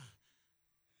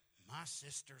 my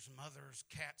sister's mother's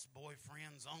cat's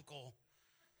boyfriend's uncle,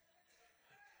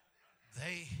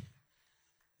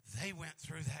 they went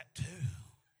through that too.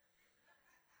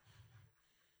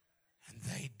 And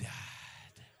they died.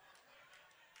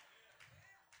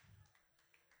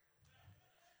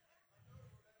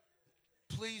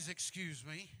 Please excuse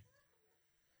me,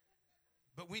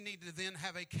 but we need to then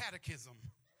have a catechism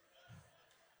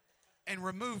and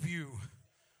remove you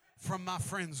from my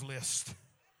friends list.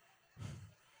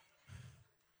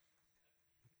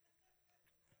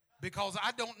 Because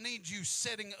I don't need you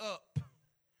setting up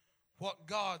what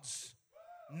God's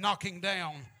knocking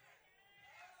down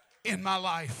in my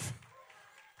life.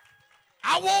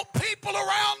 I want people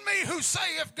around me who say,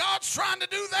 if God's trying to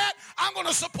do that, I'm going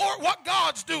to support what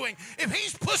God's doing. If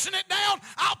he's pushing it down,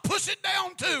 I'll push it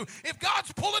down too. If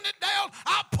God's pulling it down,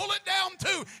 I'll pull it down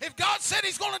too. If God said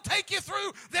he's going to take you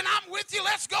through, then I'm with you.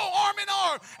 Let's go arm in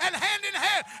arm and hand in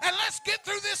hand, and let's get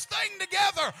through this thing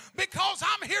together, because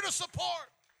I'm here to support.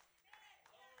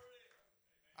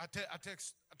 I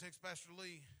text Pastor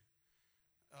Lee,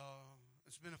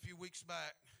 it's been a few weeks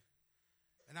back,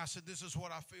 and I said, this is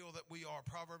what I feel that we are.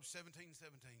 Proverbs 17:17.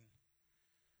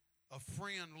 A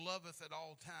friend loveth at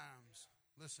all times.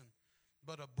 Listen,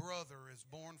 but a brother is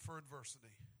born for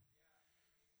adversity.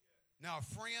 Now,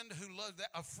 a friend who loves that,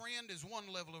 a friend is one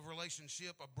level of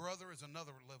relationship. A brother is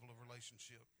another level of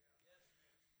relationship.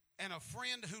 And a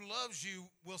friend who loves you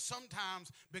will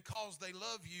sometimes, because they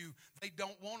love you, they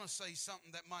don't want to say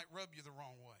something that might rub you the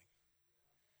wrong way.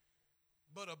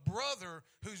 But a brother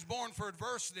who's born for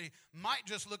adversity might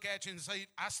just look at you and say,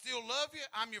 I still love you.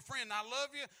 I'm your friend. I love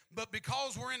you. But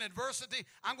because we're in adversity,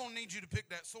 I'm going to need you to pick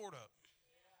that sword up.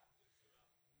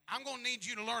 I'm going to need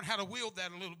you to learn how to wield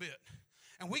that a little bit.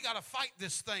 And we got to fight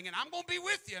this thing. And I'm going to be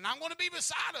with you. And I'm going to be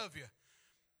beside of you.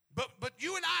 But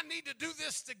you and I need to do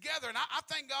this together. And I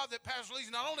thank God that Pastor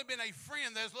Lee's not only been a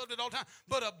friend that's loved it all the time,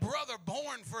 but a brother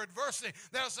born for adversity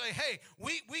that'll say, hey,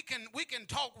 we can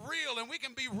talk real and we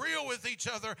can be real with each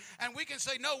other. And we can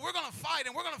say, no, we're going to fight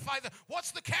and we're going to fight.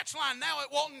 What's the catch line now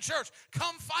at Walton Church?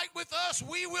 Come fight with us.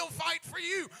 We will fight for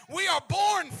you. We are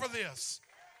born for this.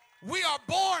 We are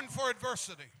born for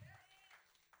adversity.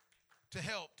 To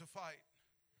help, to fight.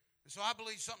 And so I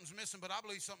believe something's missing, but I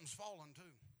believe something's fallen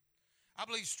too. I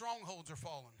believe strongholds are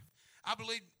falling. I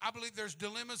believe there's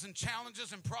dilemmas and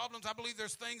challenges and problems. I believe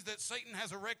there's things that Satan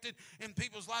has erected in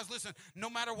people's lives. Listen, no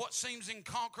matter what seems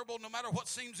inconquerable, no matter what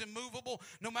seems immovable,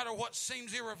 no matter what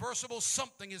seems irreversible,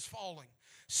 something is falling.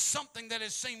 Something that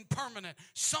has seemed permanent,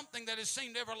 something that has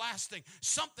seemed everlasting,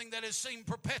 something that has seemed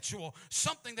perpetual,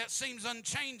 something that seems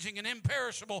unchanging and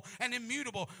imperishable and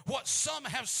immutable. What some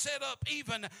have set up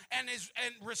even and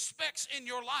respects in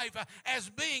your life as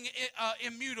being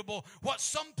immutable. What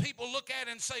some people look at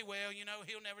and say, well, you know,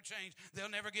 he'll never change. They'll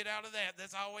never get out of that.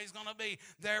 That's always going to be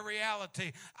their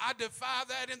reality. I defy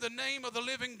that in the name of the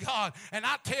living God. And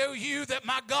I tell you that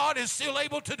my God is still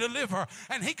able to deliver.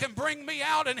 And he can bring me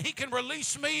out and he can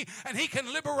release me and he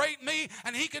can liberate me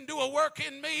and he can do a work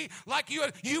in me like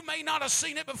you may not have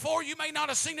seen it before. You may not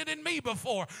have seen it in me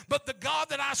before. But the God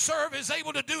that I serve is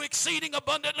able to do exceeding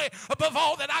abundantly above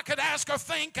all that I could ask or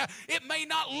think. It may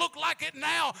not look like it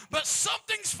now, but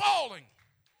something's falling.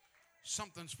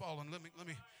 Something's falling.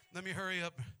 Let me hurry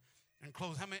up and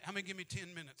close. How many give me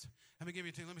 10 minutes? How many give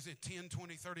me 10? Let me say 10,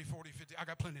 20, 30, 40, 50. I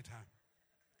got plenty of time.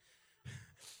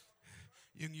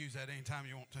 You can use that anytime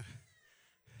you want to.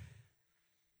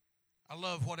 I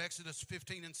love what Exodus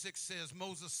 15 and 6 says.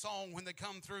 Moses' song when they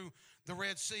come through the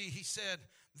Red Sea, he said,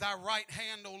 thy right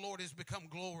hand, O Lord, has become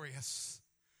glorious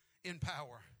in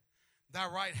power. Thy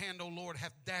right hand, O Lord,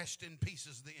 hath dashed in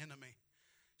pieces the enemy.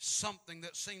 Something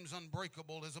that seems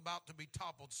unbreakable is about to be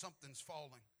toppled. Something's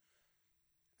falling.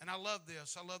 And I love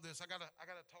this. I love this. I gotta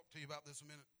talk to you about this a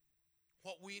minute.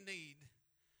 What we need,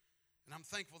 and I'm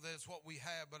thankful that it's what we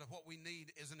have, but what we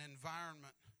need is an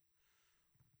environment.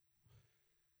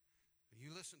 You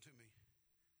listen to me.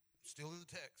 Still in the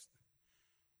text.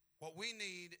 What we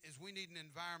need is we need an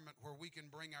environment where we can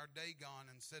bring our Dagon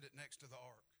and set it next to the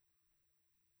ark.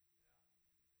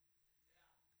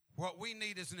 What we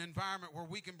need is an environment where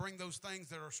we can bring those things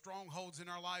that are strongholds in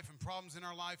our life and problems in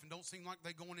our life and don't seem like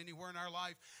they're going anywhere in our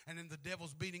life, and then the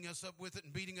devil's beating us up with it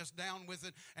and beating us down with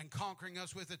it and conquering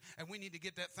us with it, and we need to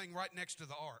get that thing right next to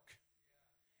the ark.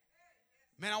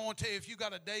 Man, I want to tell you, if you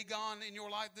got a Dagon in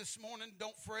your life this morning,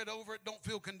 don't fret over it. Don't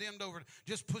feel condemned over it.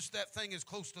 Just push that thing as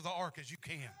close to the ark as you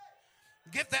can.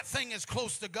 Get that thing as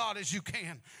close to God as you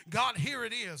can. God, here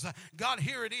it is. God,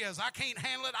 here it is. I can't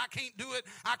handle it. I can't do it.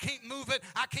 I can't move it.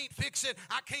 I can't fix it.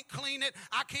 I can't clean it.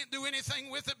 I can't do anything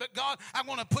with it. But God, I'm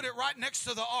going to put it right next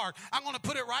to the ark. I'm going to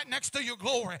put it right next to your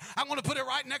glory. I'm going to put it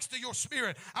right next to your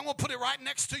spirit. I'm going to put it right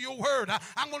next to your word.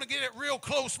 I'm going to get it real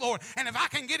close, Lord. And if I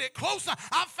can get it close,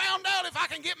 I found out if I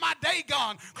can get my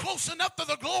Dagon close enough to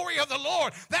the glory of the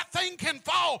Lord, that thing can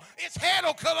fall. Its head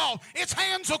will cut off. Its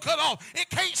hands will cut off. It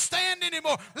can't stand anymore.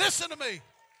 Listen to me.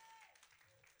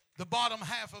 The bottom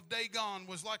half of Dagon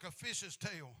was like a fish's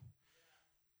tail.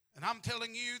 And I'm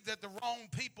telling you that the wrong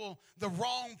people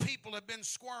have been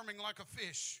squirming like a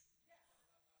fish.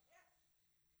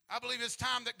 I believe it's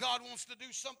time that God wants to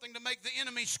do something to make the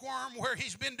enemy squirm where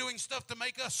he's been doing stuff to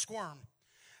make us squirm.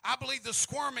 I believe the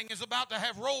squirming is about to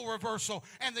have role reversal,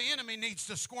 and the enemy needs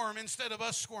to squirm instead of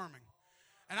us squirming.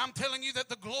 And I'm telling you that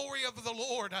the glory of the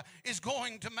Lord is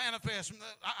going to manifest.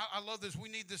 I love this. We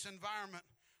need this environment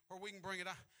where we can bring it.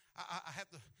 I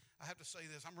have to say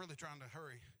this. I'm really trying to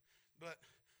hurry. But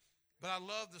I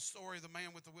love the story of the man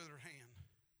with the withered hand.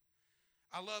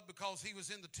 I love because he was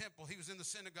in the temple. He was in the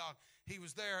synagogue. He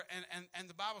was there. And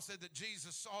the Bible said that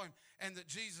Jesus saw him. And that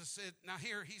Jesus said, now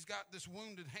here he's got this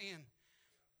wounded hand.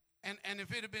 And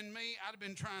if it had been me, I'd have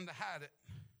been trying to hide it.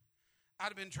 I'd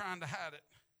have been trying to hide it.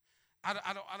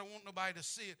 I don't want nobody to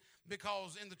see it,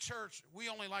 because in the church, we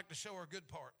only like to show our good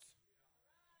parts.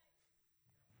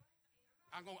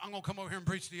 I'm going to come over here and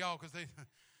preach to y'all because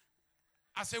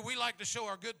I said we like to show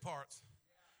our good parts.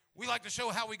 We like to show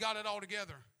how we got it all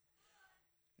together.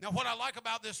 Now, what I like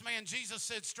about this man, Jesus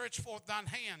said, stretch forth thine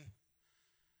hand.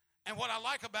 And what I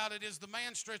like about it is the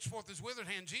man stretched forth his withered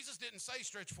hand. Jesus didn't say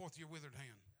stretch forth your withered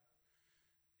hand.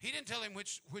 He didn't tell him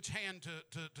which hand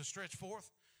to stretch forth.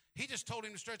 He just told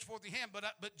him to stretch forth your hand.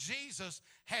 But Jesus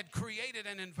had created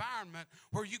an environment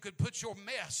where you could put your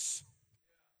mess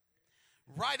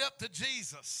right up to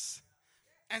Jesus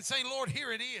and say, Lord,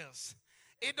 here it is.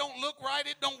 It don't look right.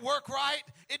 It don't work right.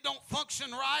 It don't function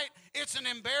right. It's an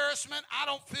embarrassment. I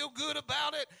don't feel good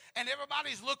about it. And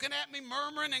everybody's looking at me,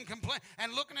 murmuring and complaining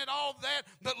and looking at all that.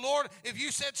 But Lord, if you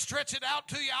said stretch it out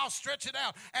to you, I'll stretch it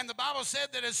out. And the Bible said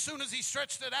that as soon as he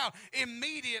stretched it out,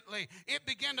 immediately it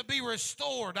began to be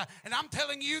restored. And I'm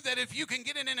telling you that if you can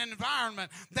get in an environment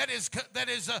that is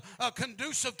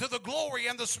conducive to the glory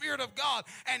and the Spirit of God,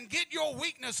 and get your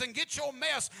weakness and get your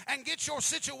mess and get your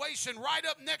situation right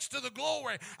up next to the glory,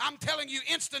 I'm telling you,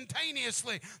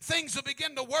 instantaneously, things will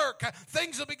begin to work.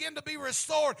 Things will begin to be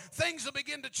restored. Things will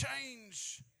begin to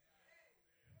change.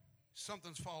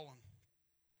 Something's fallen.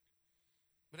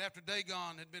 But after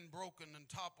Dagon had been broken and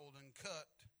toppled and cut,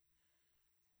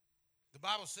 the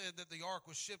Bible said that the ark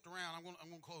was shipped around. I'm going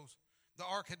to close. The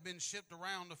ark had been shipped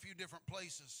around a few different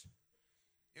places.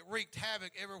 It wreaked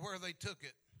havoc everywhere they took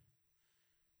it.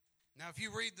 Now, if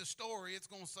you read the story, it's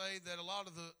going to say that a lot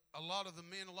of the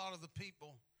men, a lot of the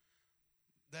people,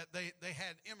 that they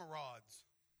had emerods.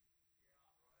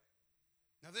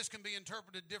 Now, this can be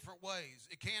interpreted different ways.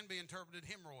 It can be interpreted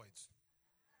hemorrhoids.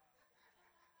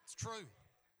 It's true.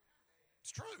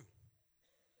 It's true.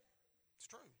 It's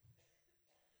true.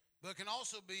 But it can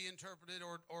also be interpreted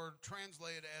or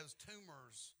translated as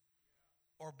tumors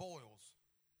or boils.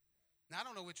 Now, I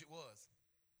don't know which it was.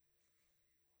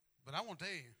 But I want to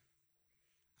tell you,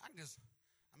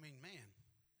 man,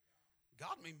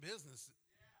 God mean business.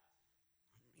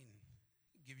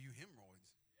 He'd give you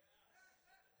hemorrhoids.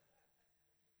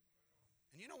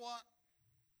 And you know what?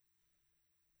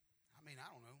 I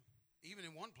don't know. Even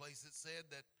in one place it said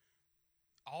that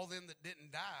all them that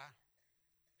didn't die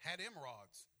had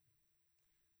emerods.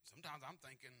 Sometimes I'm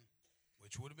thinking,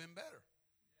 which would have been better?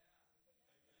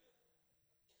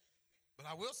 But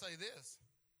I will say this.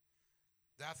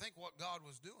 I think what God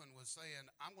was doing was saying,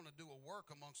 I'm going to do a work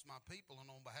amongst my people and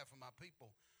on behalf of my people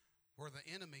where the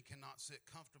enemy cannot sit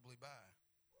comfortably by.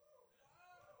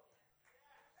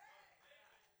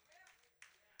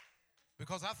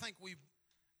 Because I think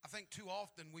too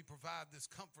often we provide this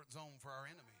comfort zone for our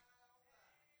enemy.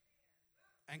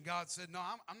 And God said, no,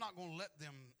 I'm not going to let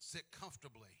them sit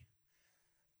comfortably.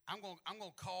 I'm going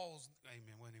to cause,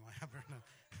 amen, well, anyway,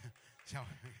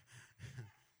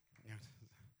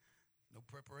 no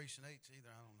preparation H either.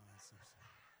 I don't know.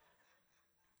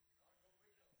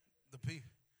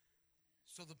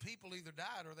 So the people either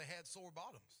died or they had sore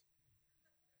bottoms.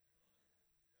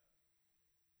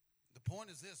 The point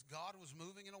is this: God was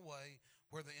moving in a way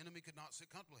where the enemy could not sit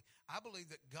comfortably. I believe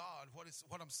that God, what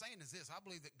I'm saying is this: I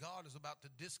believe that God is about to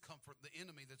discomfort the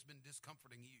enemy that's been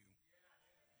discomforting you.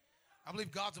 I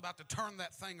believe God's about to turn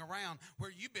that thing around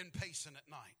where you've been pacing at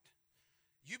night.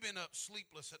 You've been up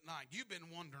sleepless at night. You've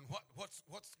been wondering what's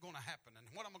going to happen and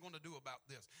what am I going to do about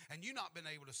this? And you've not been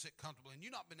able to sit comfortably and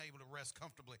you've not been able to rest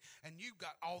comfortably. And you've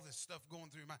got all this stuff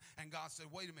going through your mind. And God said,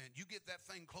 wait a minute, you get that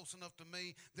thing close enough to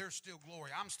me, there's still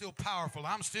glory. I'm still powerful.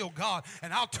 I'm still God.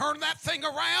 And I'll turn that thing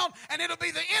around and it'll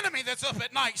be the enemy that's up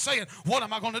at night saying, what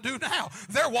am I going to do now?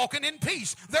 They're walking in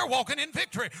peace. They're walking in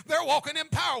victory. They're walking in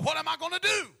power. What am I going to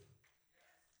do?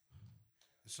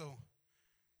 So,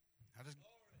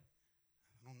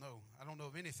 I don't know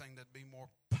of anything that'd be more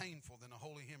painful than a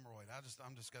holy hemorrhoid.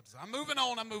 I'm just got to say, I'm moving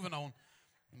on.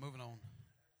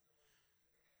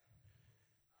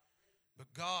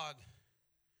 But God,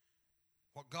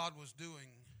 what God was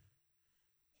doing,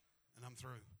 and I'm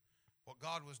through, what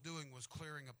God was doing was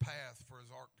clearing a path for his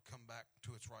ark to come back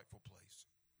to its rightful place.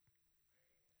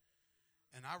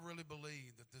 And I really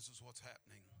believe that this is what's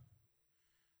happening.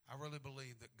 I really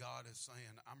believe that God is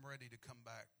saying, I'm ready to come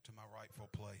back to my rightful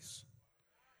place.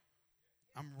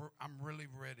 I'm really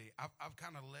ready. I've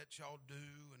kind of let y'all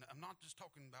do, and I'm not just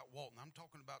talking about Walton. I'm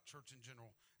talking about church in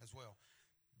general as well.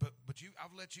 But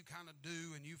I've let you kind of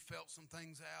do, and you've felt some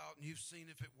things out, and you've seen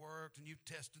if it worked, and you've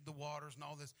tested the waters and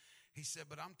all this. He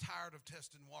said, but I'm tired of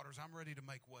testing waters. I'm ready to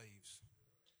make waves.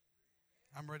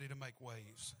 I'm ready to make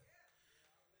waves.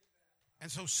 And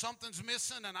so something's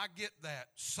missing, and I get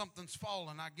that. Something's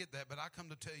fallen, I get that. But I come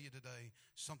to tell you today,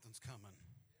 something's coming.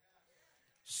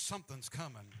 Something's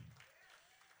coming.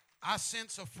 I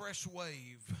sense a fresh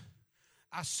wave.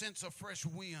 I sense a fresh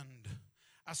wind.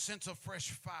 I sense a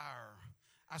fresh fire.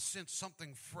 I sense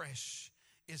something fresh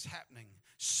is happening.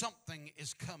 Something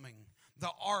is coming.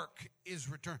 The ark is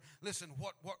returned. Listen,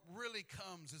 what really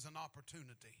comes is an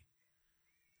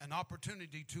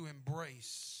opportunity to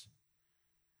embrace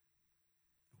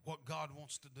what God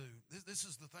wants to do. This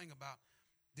is the thing about,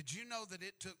 did you know that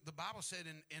it took, the Bible said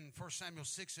in 1 Samuel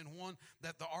 6:1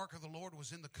 that the ark of the Lord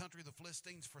was in the country of the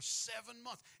Philistines for 7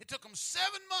 months. It took them 7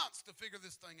 months to figure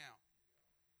this thing out.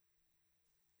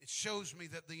 It shows me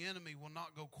that the enemy will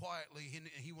not go quietly,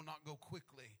 he will not go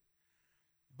quickly.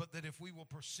 But that if we will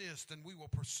persist and we will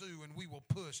pursue and we will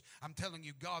push, I'm telling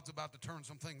you, God's about to turn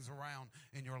some things around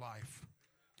in your life.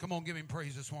 Come on, give him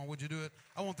praise this one. Would you do it?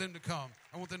 I want them to come.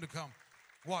 I want them to come.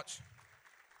 Watch.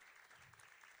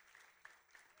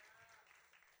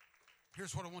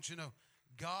 Here's what I want you to know.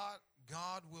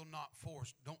 God will not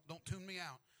force. Don't tune me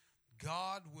out.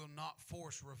 God will not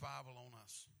force revival on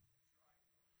us.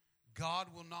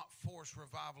 God will not force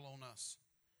revival on us.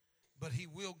 But he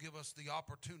will give us the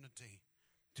opportunity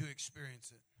to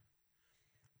experience it.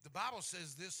 The Bible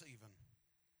says this even.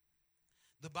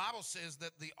 The Bible says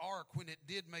that the ark, when it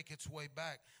did make its way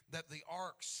back, that the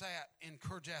ark sat in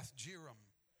Kirjath Jearim.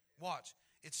 Watch.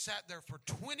 It sat there for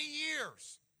 20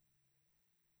 years.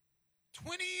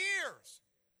 20 years.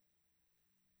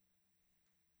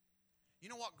 You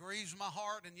know what grieves my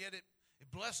heart, and yet it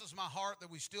blesses my heart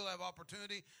that we still have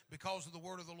opportunity because of the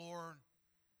word of the Lord.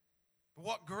 But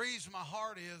what grieves my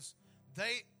heart is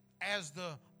as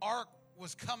the ark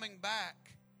was coming back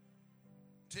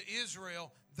to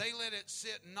Israel, they let it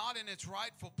sit not in its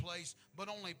rightful place, but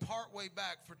only part way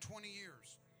back for 20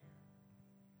 years.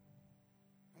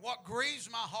 What grieves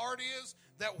my heart is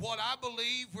that what I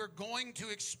believe we're going to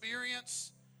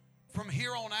experience from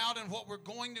here on out and what we're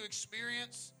going to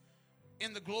experience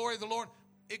in the glory of the Lord,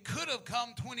 it could have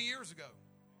come 20 years ago.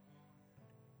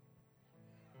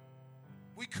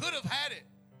 We could have had it.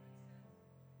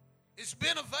 It's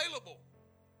been available.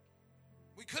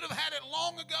 We could have had it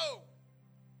long ago.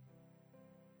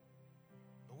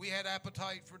 But we had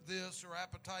appetite for this or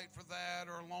appetite for that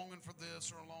or a longing for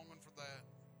this or a longing for that.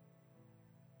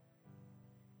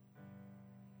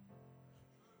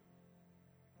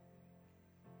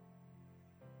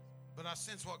 But I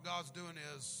sense what God's doing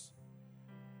is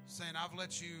saying, I've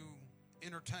let you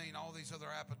entertain all these other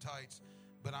appetites,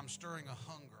 but I'm stirring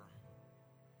a hunger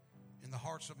in the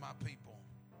hearts of my people.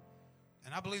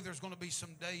 And I believe there's going to be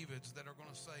some Davids that are going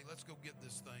to say, let's go get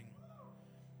this thing.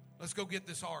 Let's go get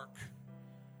this ark.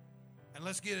 And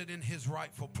let's get it in his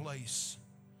rightful place.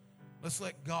 Let's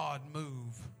let God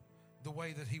move the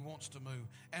way that he wants to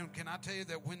move. And can I tell you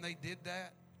that when they did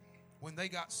that, when they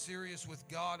got serious with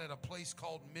God at a place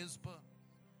called Mizpah,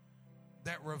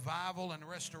 that revival and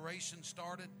restoration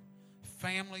started.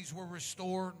 Families were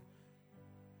restored.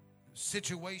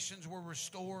 Situations were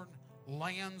restored.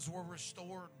 Lands were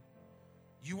restored.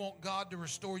 You want God to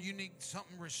restore, you need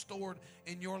something restored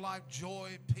in your life.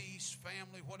 Joy, peace,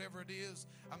 family, whatever it is.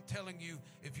 I'm telling you,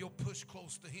 if you'll push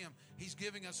close to him, he's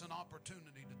giving us an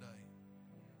opportunity today.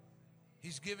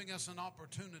 He's giving us an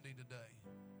opportunity today.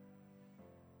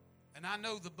 And I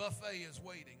know the buffet is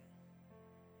waiting.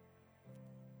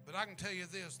 But I can tell you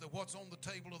this, that what's on the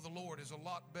table of the Lord is a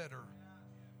lot better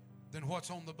than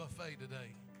what's on the buffet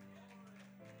today.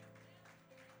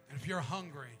 And if you're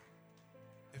hungry,